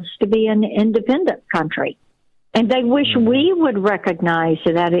themselves to be an independent country. And they wish we would recognize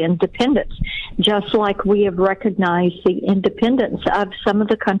that independence, just like we have recognized the independence of some of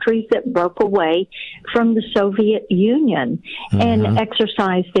the countries that broke away from the Soviet Union and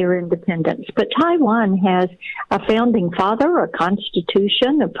exercised their independence. But Taiwan has a founding father, a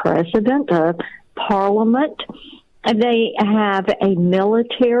constitution, a president, a parliament. They have a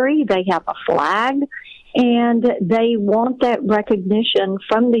military. They have a flag. And they want that recognition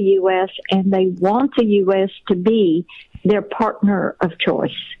from the U.S., and they want the U.S. to be their partner of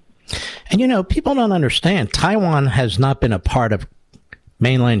choice. And, you know, people don't understand. Taiwan has not been a part of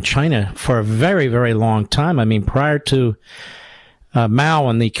mainland China for a very, very long time. I mean, prior to Mao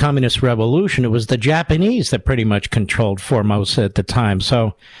and the Communist Revolution, it was the Japanese that pretty much controlled Formosa at the time.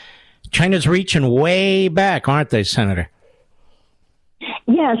 So China's reaching way back, aren't they, Senator?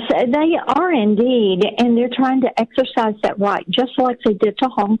 Yes, they are indeed, and they're trying to exercise that right, just like they did to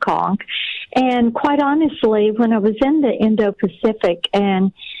Hong Kong. And quite honestly, when I was in the Indo-Pacific,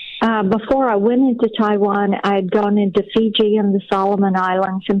 and before I went into Taiwan, I had gone into Fiji and the Solomon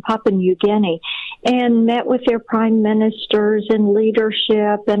Islands and Papua New Guinea, and met with their prime ministers and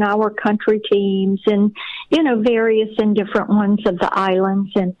leadership and our country teams and, you know, various and different ones of the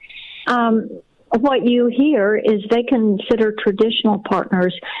islands. And what you hear is they consider traditional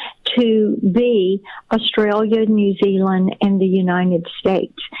partners to be Australia, New Zealand, and the United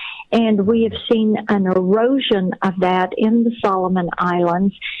States. And we have seen an erosion of that in the Solomon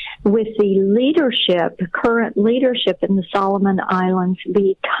Islands with the leadership, current leadership in the Solomon Islands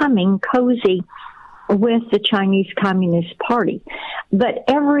becoming cozy with the Chinese Communist Party. But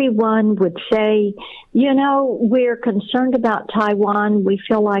everyone would say, you know, we're concerned about Taiwan. We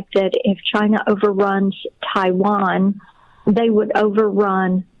feel like that if China overruns Taiwan, they would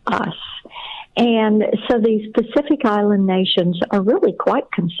overrun us. And so these Pacific Island nations are really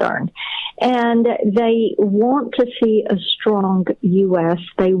quite concerned. And they want to see a strong U.S.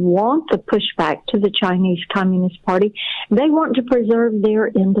 They want the pushback to the Chinese Communist Party. They want to preserve their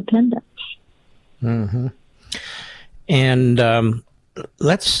independence. Mm-hmm. And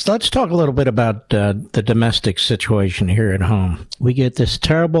let's talk a little bit about the domestic situation here at home. We get this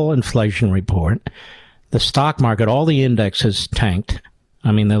terrible inflation report. The stock market, all the indexes tanked.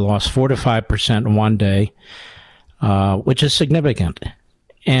 I mean, they lost 4 to 5% in one day, which is significant.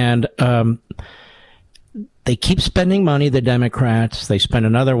 And they keep spending money, the Democrats. They spend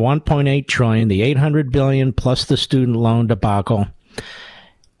another $1.8 trillion, the $800 billion plus the student loan debacle.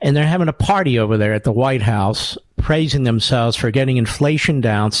 And they're having a party over there at the White House, praising themselves for getting inflation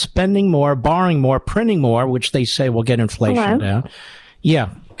down, spending more, borrowing more, printing more, which they say will get inflation down. Yeah.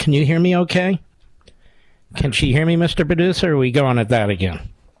 Can you hear me okay? Can she hear me, Mr. Producer, or are we going at that again?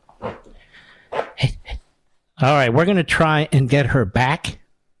 All right, we're going to try and get her back.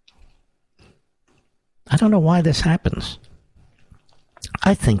 I don't know why this happens.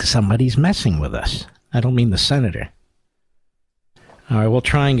 I think somebody's messing with us. I don't mean the senator. All right, we'll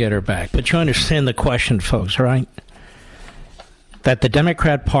try and get her back. But you understand the question, folks, right? That the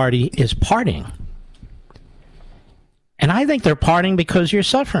Democrat Party is partying. And I think they're partying because you're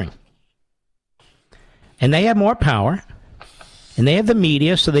suffering. And they have more power. And they have the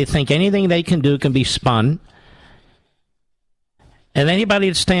media, so they think anything they can do can be spun. And anybody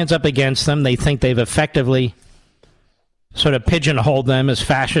that stands up against them, they think they've effectively sort of pigeonholed them as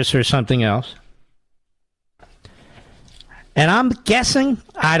fascists or something else. And I'm guessing,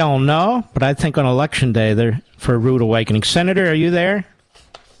 I don't know, but I think on Election Day they're for a rude awakening. Senator, are you there?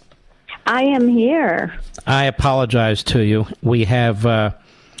 I am here. I apologize to you. We have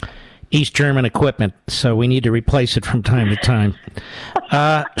East German equipment, so we need to replace it from time to time.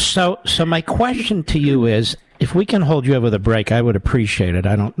 So my question to you is, if we can hold you over the break, I would appreciate it.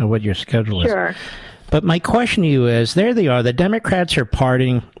 I don't know what your schedule is. Sure. But my question to you is, there they are. The Democrats are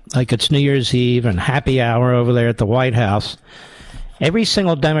partying like it's New Year's Eve and happy hour over there at the White House. Every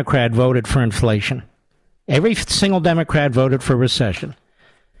single Democrat voted for inflation. Every single Democrat voted for recession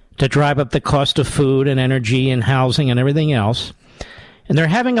to drive up the cost of food and energy and housing and everything else. And they're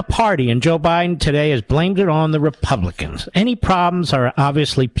having a party, and Joe Biden today has blamed it on the Republicans. Any problems are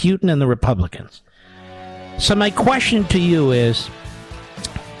obviously Putin and the Republicans. So my question to you is,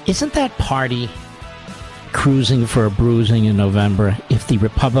 isn't that party cruising for a bruising in November if the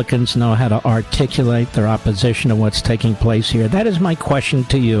Republicans know how to articulate their opposition to what's taking place here? That is my question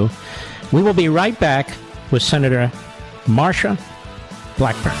to you. We will be right back with Senator Marsha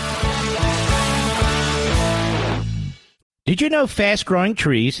Blackburn. Did you know Fast Growing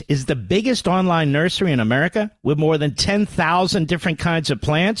Trees is the biggest online nursery in America with more than 10,000 different kinds of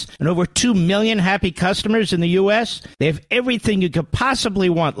plants and over 2 million happy customers in the U.S.? They have everything you could possibly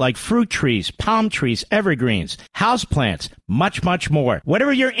want, like fruit trees, palm trees, evergreens, houseplants, much, much more.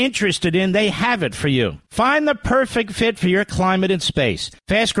 Whatever you're interested in, they have it for you. Find the perfect fit for your climate and space.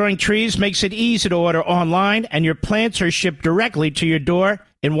 Fast Growing Trees makes it easy to order online, and your plants are shipped directly to your door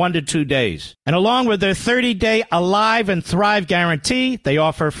in 1 to 2 days. And along with their 30-day Alive and Thrive guarantee, they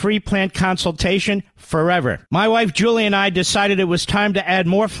offer free plant consultation forever. My wife Julie and I decided it was time to add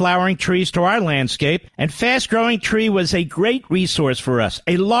more flowering trees to our landscape, and Fast Growing Tree was a great resource for us.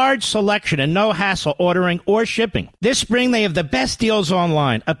 A large selection and no hassle ordering or shipping. This spring they have the best deals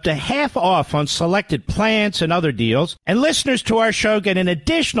online, up to half off on selected plants and other deals. And listeners to our show get an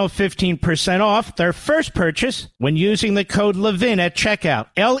additional 15% off their first purchase when using the code LEVIN at checkout.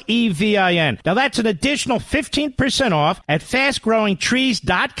 LEVIN. Now that's an additional 15% off at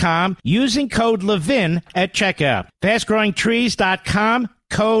fastgrowingtrees.com using code LEVIN at checkout. Fastgrowingtrees.com,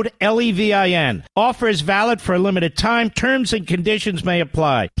 code LEVIN. Offer is valid for a limited time. Terms and conditions may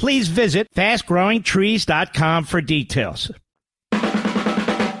apply. Please visit fastgrowingtrees.com for details.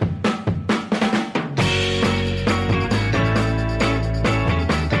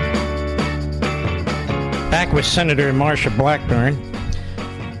 Back with Senator Marsha Blackburn.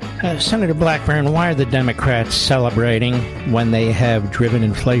 Senator Blackburn, why are the Democrats celebrating when they have driven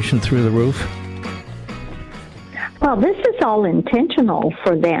inflation through the roof? Well, this is all intentional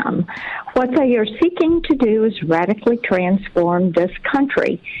for them. What they are seeking to do is radically transform this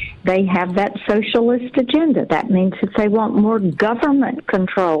country. They have that socialist agenda. That means that they want more government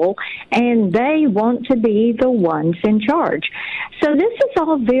control, and they want to be the ones in charge. So this is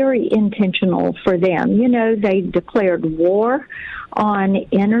all very intentional for them. You know, they declared war on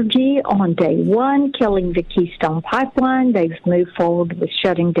energy on day one, killing the Keystone Pipeline. They've moved forward with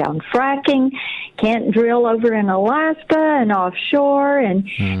shutting down fracking, can't drill over in Alaska and offshore, and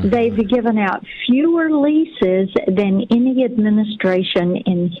they've given out fewer leases than any administration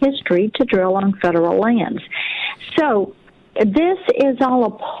in history to drill on federal lands. So this is all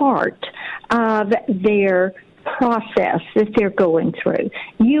a part of their process that they're going through.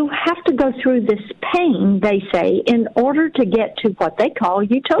 You have to go through this pain, they say, in order to get to what they call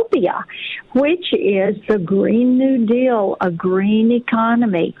utopia, which is the Green New Deal, a green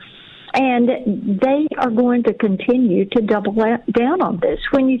economy. And they are going to continue to double down on this.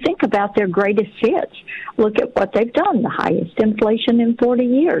 When you think about their greatest hits, look at what they've done. The highest inflation in 40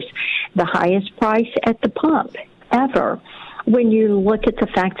 years, the highest price at the pump ever. When you look at the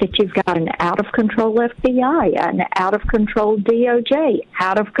fact that you've got an out-of-control FBI, an out-of-control DOJ,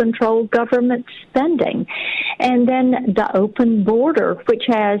 out-of-control government spending, and then the open border, which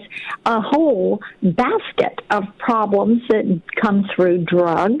has a whole basket of problems that come through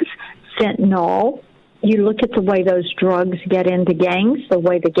drugs, fentanyl. You look at the way those drugs get into gangs, the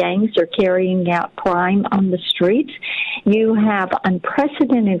way the gangs are carrying out crime on the streets. You have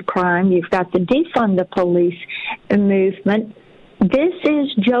unprecedented crime. You've got the defund the police movement. This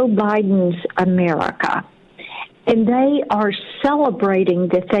is Joe Biden's America. And they are celebrating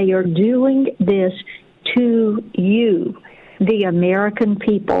that they are doing this to you, the American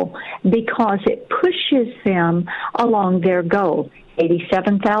people, because it pushes them along their goal.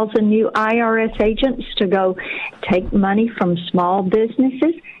 87,000 new IRS agents to go take money from small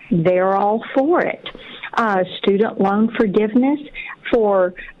businesses. They're all for it. Student loan forgiveness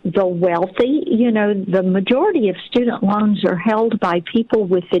for the wealthy. You know, the majority of student loans are held by people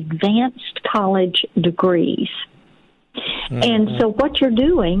with advanced college degrees. Mm-hmm. And so what you're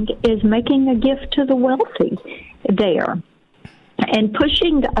doing is making a gift to the wealthy there and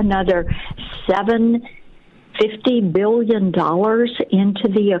pushing another $50 billion into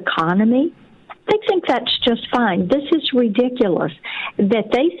the economy. They think that's just fine. This is ridiculous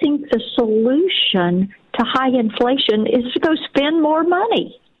that they think the solution to high inflation is to go spend more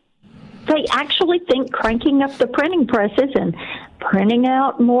money. They actually think cranking up the printing presses and printing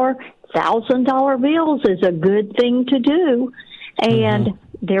out more $1,000 bills is a good thing to do. and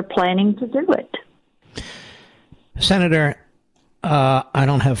they're planning to do it. Senator, I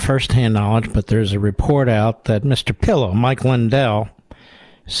don't have firsthand knowledge, but there's a report out that Mr. Pillow, Mike Lindell,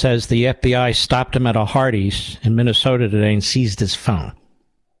 says the FBI stopped him at a Hardee's in Minnesota today and seized his phone.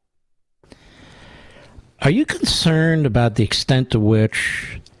 Are you concerned about the extent to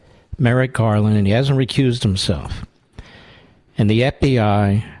which Merrick Garland, and he hasn't recused himself, and the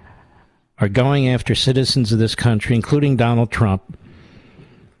FBI are going after citizens of this country, including Donald Trump,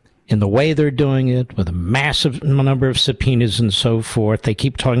 in the way they're doing it, with a massive number of subpoenas and so forth? They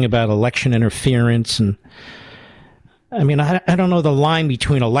keep talking about election interference. And I mean, I don't know the line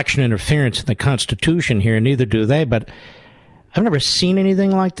between election interference and the Constitution here, neither do they, but I've never seen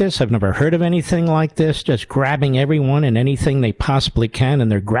anything like this. I've never heard of anything like this, just grabbing everyone and anything they possibly can,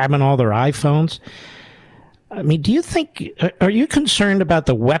 and they're grabbing all their iPhones. I mean, do you think, are you concerned about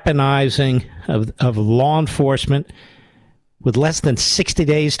the weaponizing of law enforcement with less than 60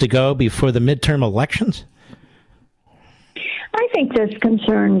 days to go before the midterm elections? I think this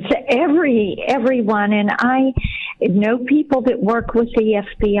concerns everyone, and I know people that work with the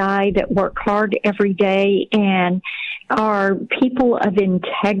FBI that work hard every day and are people of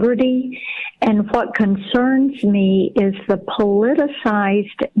integrity. And what concerns me is the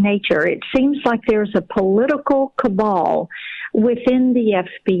politicized nature. It seems like there's a political cabal within the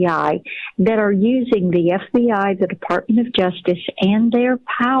FBI that are using the FBI, the Department of Justice, and their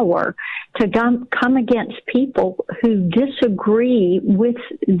power to come against people who disagree with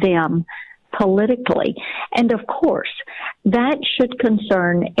them politically. And of course, that should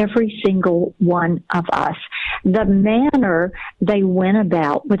concern every single one of us. The manner they went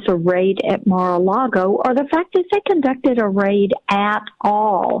about with the raid at Mar-a-Lago, or the fact that they conducted a raid at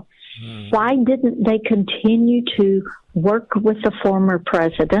all. Why didn't they continue to work with the former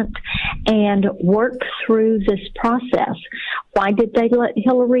president and work through this process? Why did they let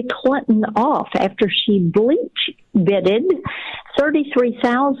Hillary Clinton off after she bleach-bitted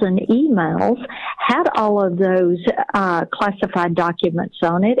 33,000 emails, had all of those classified documents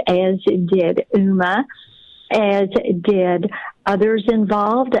on it, as did UMA, as did others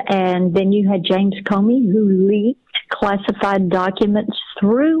involved, and then you had James Comey, who leaked classified documents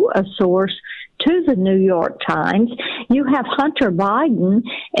through a source to the New York Times. You have Hunter Biden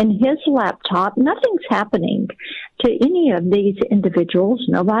and his laptop. Nothing's happening to any of these individuals.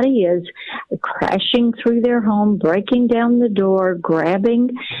 Nobody is crashing through their home, breaking down the door, grabbing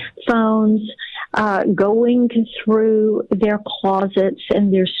phones, going through their closets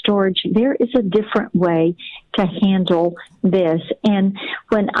and their storage. There is a different way to handle this. And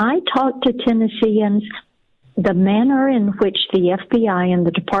when I talk to Tennesseans, the manner in which the FBI and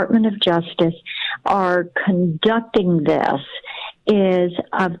the Department of Justice are conducting this is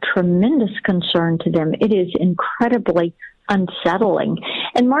of tremendous concern to them. It is incredibly unsettling.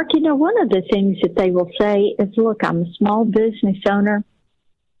 And Mark, you know, one of the things that they will say is, look, I'm a small business owner.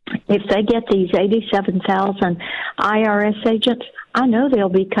 If they get these 87,000 IRS agents, I know they'll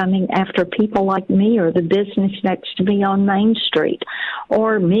be coming after people like me or the business next to me on Main Street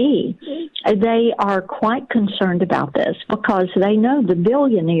or me. They are quite concerned about this because they know the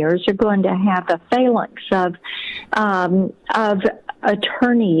billionaires are going to have a phalanx of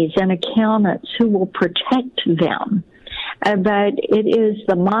attorneys and accountants who will protect them. But it is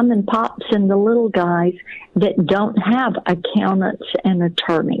the mom and pops and the little guys that don't have accountants and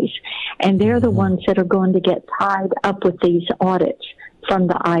attorneys. And they're the ones that are going to get tied up with these audits from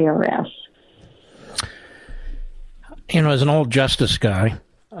the IRS. You know, as an old justice guy,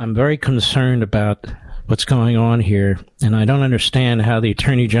 I'm very concerned about what's going on here. And I don't understand how the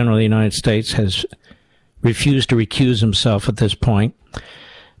Attorney General of the United States has refused to recuse himself at this point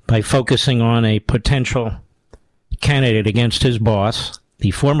by focusing on a potential candidate against his boss,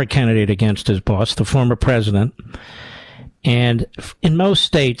 the former candidate against his boss, the former president. And in most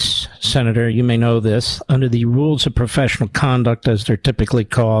states, Senator, you may know this, under the rules of professional conduct, as they're typically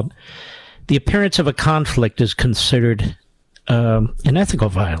called, the appearance of a conflict is considered an ethical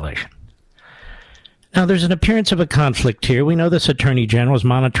violation. Now, there's an appearance of a conflict here. We know this Attorney General is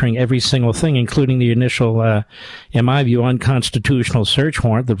monitoring every single thing, including the initial, in my view, unconstitutional search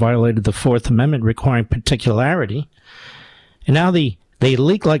warrant that violated the Fourth Amendment requiring particularity. And now they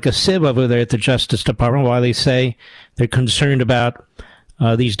leak like a sieve over there at the Justice Department while they say they're concerned about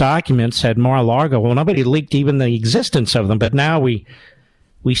these documents at Mar-a-Lago. Well, nobody leaked even the existence of them, but now we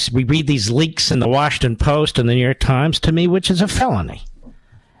read these leaks in the Washington Post and the New York Times, to me, which is a felony.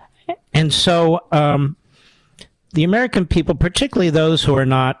 And so the American people, particularly those who are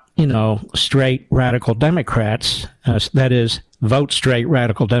not, you know, straight radical Democrats, that is, vote straight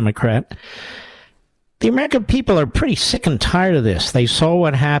radical Democrat, The American people are pretty sick and tired of this. They saw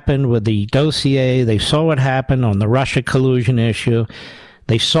what happened with the dossier. They saw what happened on the Russia collusion issue.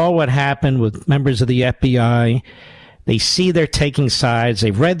 They saw what happened with members of the FBI. They see they're taking sides.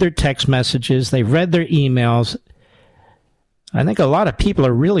 They've read their text messages. They've read their emails. I think a lot of people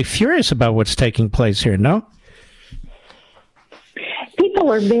are really furious about what's taking place here, no?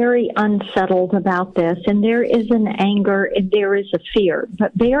 People are very unsettled about this, and there is an anger and there is a fear.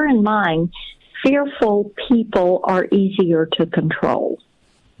 But bear in mind, fearful people are easier to control.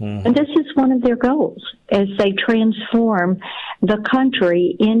 Mm-hmm. And this is one of their goals as they transform the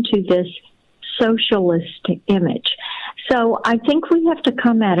country into this socialist image. So I think we have to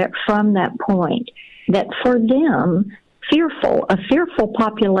come at it from that point that for them, a fearful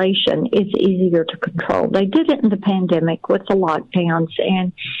population is easier to control. They did it in the pandemic with the lockdowns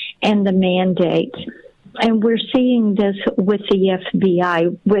and the mandates. And we're seeing this with the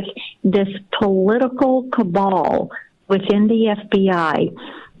FBI, with this political cabal within the FBI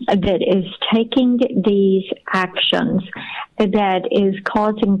that is taking these actions that is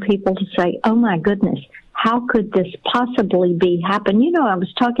causing people to say, oh, my goodness, how could this possibly be happen? You know, I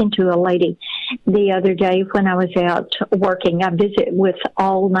was talking to a lady the other day when I was out working. I visit with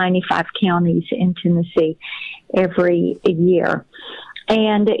all 95 counties in Tennessee every year.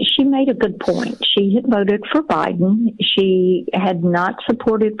 And she made a good point. She had voted for Biden. She had not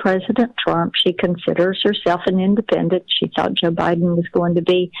supported President Trump. She considers herself an independent. She thought Joe Biden was going to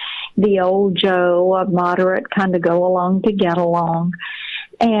be the old Joe, a moderate, kind of go along to get along.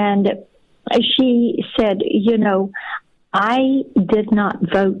 And she said, you know, I did not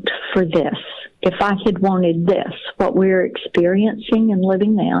vote for this. If I had wanted this, what we're experiencing and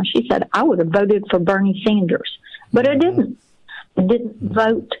living now, she said, I would have voted for Bernie Sanders. But I didn't. I didn't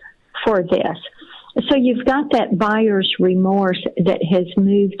vote for this. So you've got that buyer's remorse that has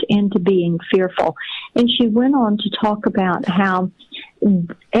moved into being fearful. And she went on to talk about how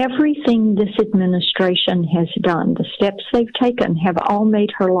everything this administration has done, the steps they've taken, have all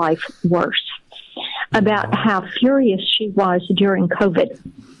made her life worse. About how furious she was during COVID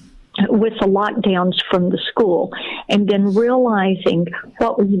with the lockdowns from the school, and then realizing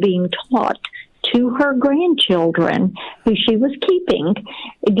what was being taught to her grandchildren, who she was keeping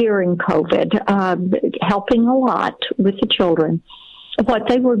during COVID, helping a lot with the children. What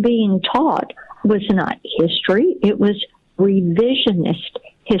they were being taught was not history. It was revisionist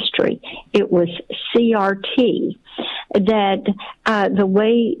history. It was CRT, that the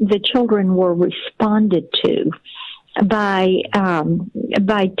way the children were responded to by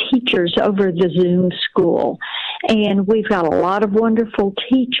teachers over the Zoom school. And we've got a lot of wonderful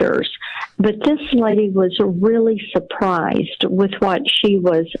teachers, but this lady was really surprised with what she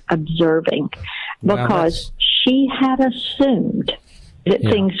was observing, because she had assumed that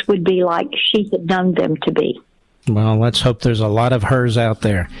things would be like she had done them to be. Well, let's hope there's a lot of hers out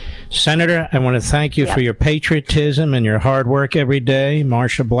there. Senator, I want to thank you for your patriotism and your hard work every day,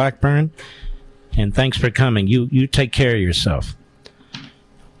 Marsha Blackburn, and thanks for coming. You take care of yourself.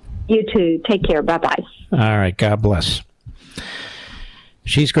 You too. Take care. Bye-bye. All right. God bless.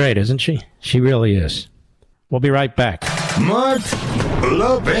 She's great, isn't she? She really is. We'll be right back. Mark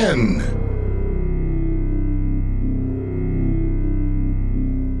Levin.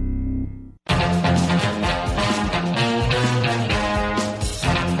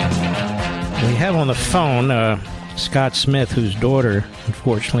 We have on the phone Scott Smith, whose daughter,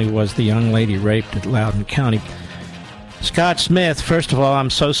 unfortunately, was the young lady raped at Loudoun County. Scott Smith, first of all,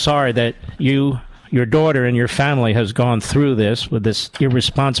 I'm so sorry that your daughter and your family has gone through this with this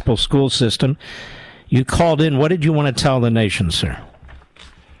irresponsible school system. You called in. What did you want to tell the nation, sir?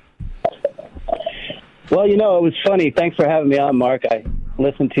 Well, you know, it was funny. Thanks for having me on, Mark. I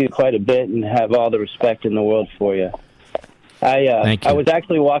listened to you quite a bit and have all the respect in the world for you. Thank you. I was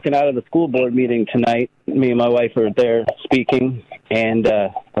actually walking out of the school board meeting tonight. Me and my wife were there speaking, and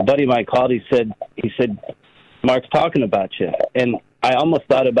a buddy of mine called. He said, Mark's talking about you. And I almost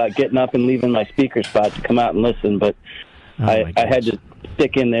thought about getting up and leaving my speaker spot to come out and listen, but I had to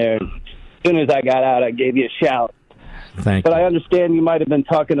stick in there. As soon as I got out, I gave you a shout. Thank you. I understand you might have been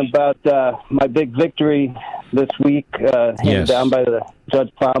talking about my big victory this week, handed down by the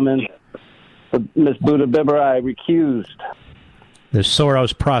Judge Plowman. Ms. Buddha Bibarai recused. The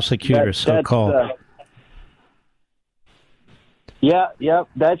Soros prosecutor, so-called.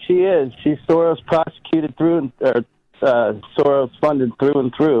 That she is. She's Soros prosecuted through, or Soros funded through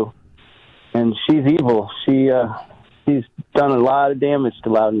and through, and she's evil. She's done a lot of damage to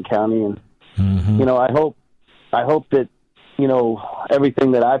Loudoun County, and you know, I hope that, you know,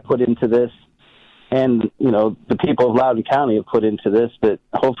 everything that I put into this and the people of Loudoun County have put into this, that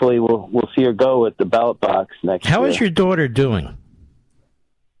hopefully we'll see her go at the ballot box next year. How is your daughter doing?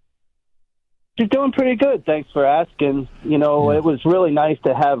 She's doing pretty good. Thanks for asking. It was really nice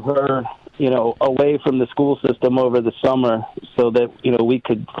to have her, away from the school system over the summer, so that we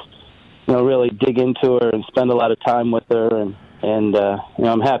could, really dig into her and spend a lot of time with her. And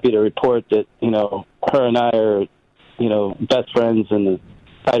I'm happy to report that her and I are best friends and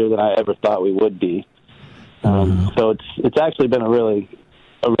tighter than I ever thought we would be. So it's actually been a really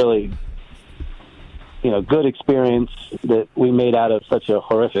good experience that we made out of such a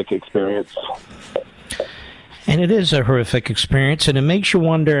horrific experience. And it is a horrific experience, and it makes you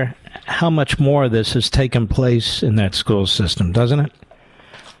wonder how much more of this has taken place in that school system, doesn't it?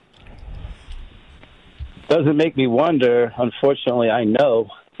 Doesn't make me wonder. Unfortunately, I know.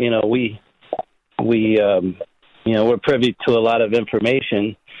 We're privy to a lot of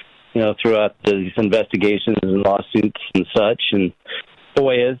information, throughout these investigations and lawsuits and such. And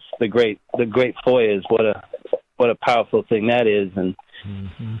FOIAs, the great FOIAs, what a powerful thing that is. And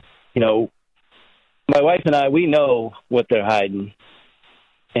my wife and I, we know what they're hiding.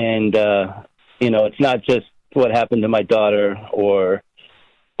 And it's not just what happened to my daughter or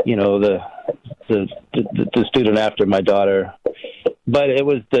the student after my daughter, but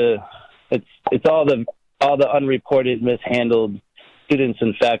it's all the unreported, mishandled students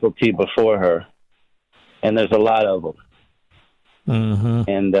and faculty before her, and there's a lot of them.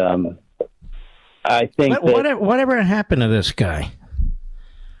 And I think whatever happened to this guy?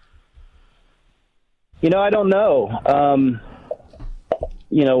 I don't know.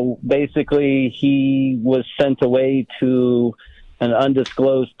 Basically he was sent away to an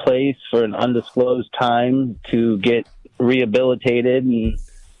undisclosed place for an undisclosed time to get rehabilitated and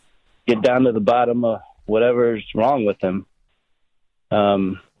get down to the bottom of whatever's wrong with him.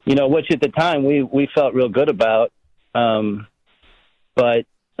 Which at the time we felt real good about. But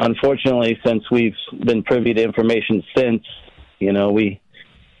unfortunately, since we've been privy to information since,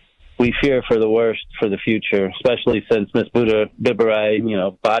 we fear for the worst for the future, especially since Ms. Biberai,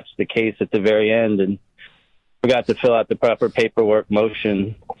 botched the case at the very end and forgot to fill out the proper paperwork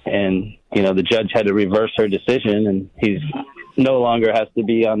motion. And, the judge had to reverse her decision, and he's no longer has to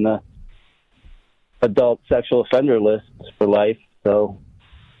be on the adult sexual offender list for life. So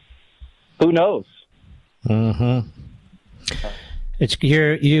who knows?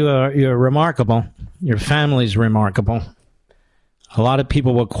 You're remarkable. Your family's remarkable. A lot of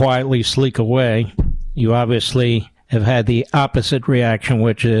people will quietly slink away. You obviously have had the opposite reaction,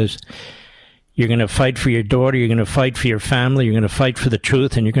 which is you're going to fight for your daughter, you're going to fight for your family, you're going to fight for the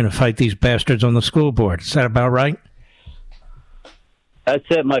truth, and you're going to fight these bastards on the school board. Is that about right? That's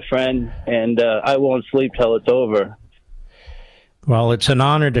it, my friend, and I won't sleep till it's over. Well, it's an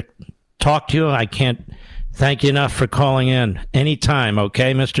honor to talk to you. I can't thank you enough for calling in. Anytime,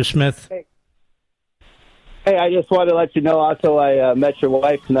 okay, Mr. Smith? Hey, I just wanted to let you know also I met your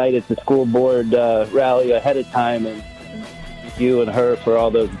wife tonight at the school board rally ahead of time, and you and her for all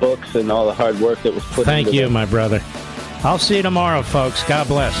those books and all the hard work that was put into it. Thank you, my brother. I'll see you tomorrow, folks. God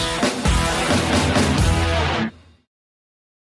bless.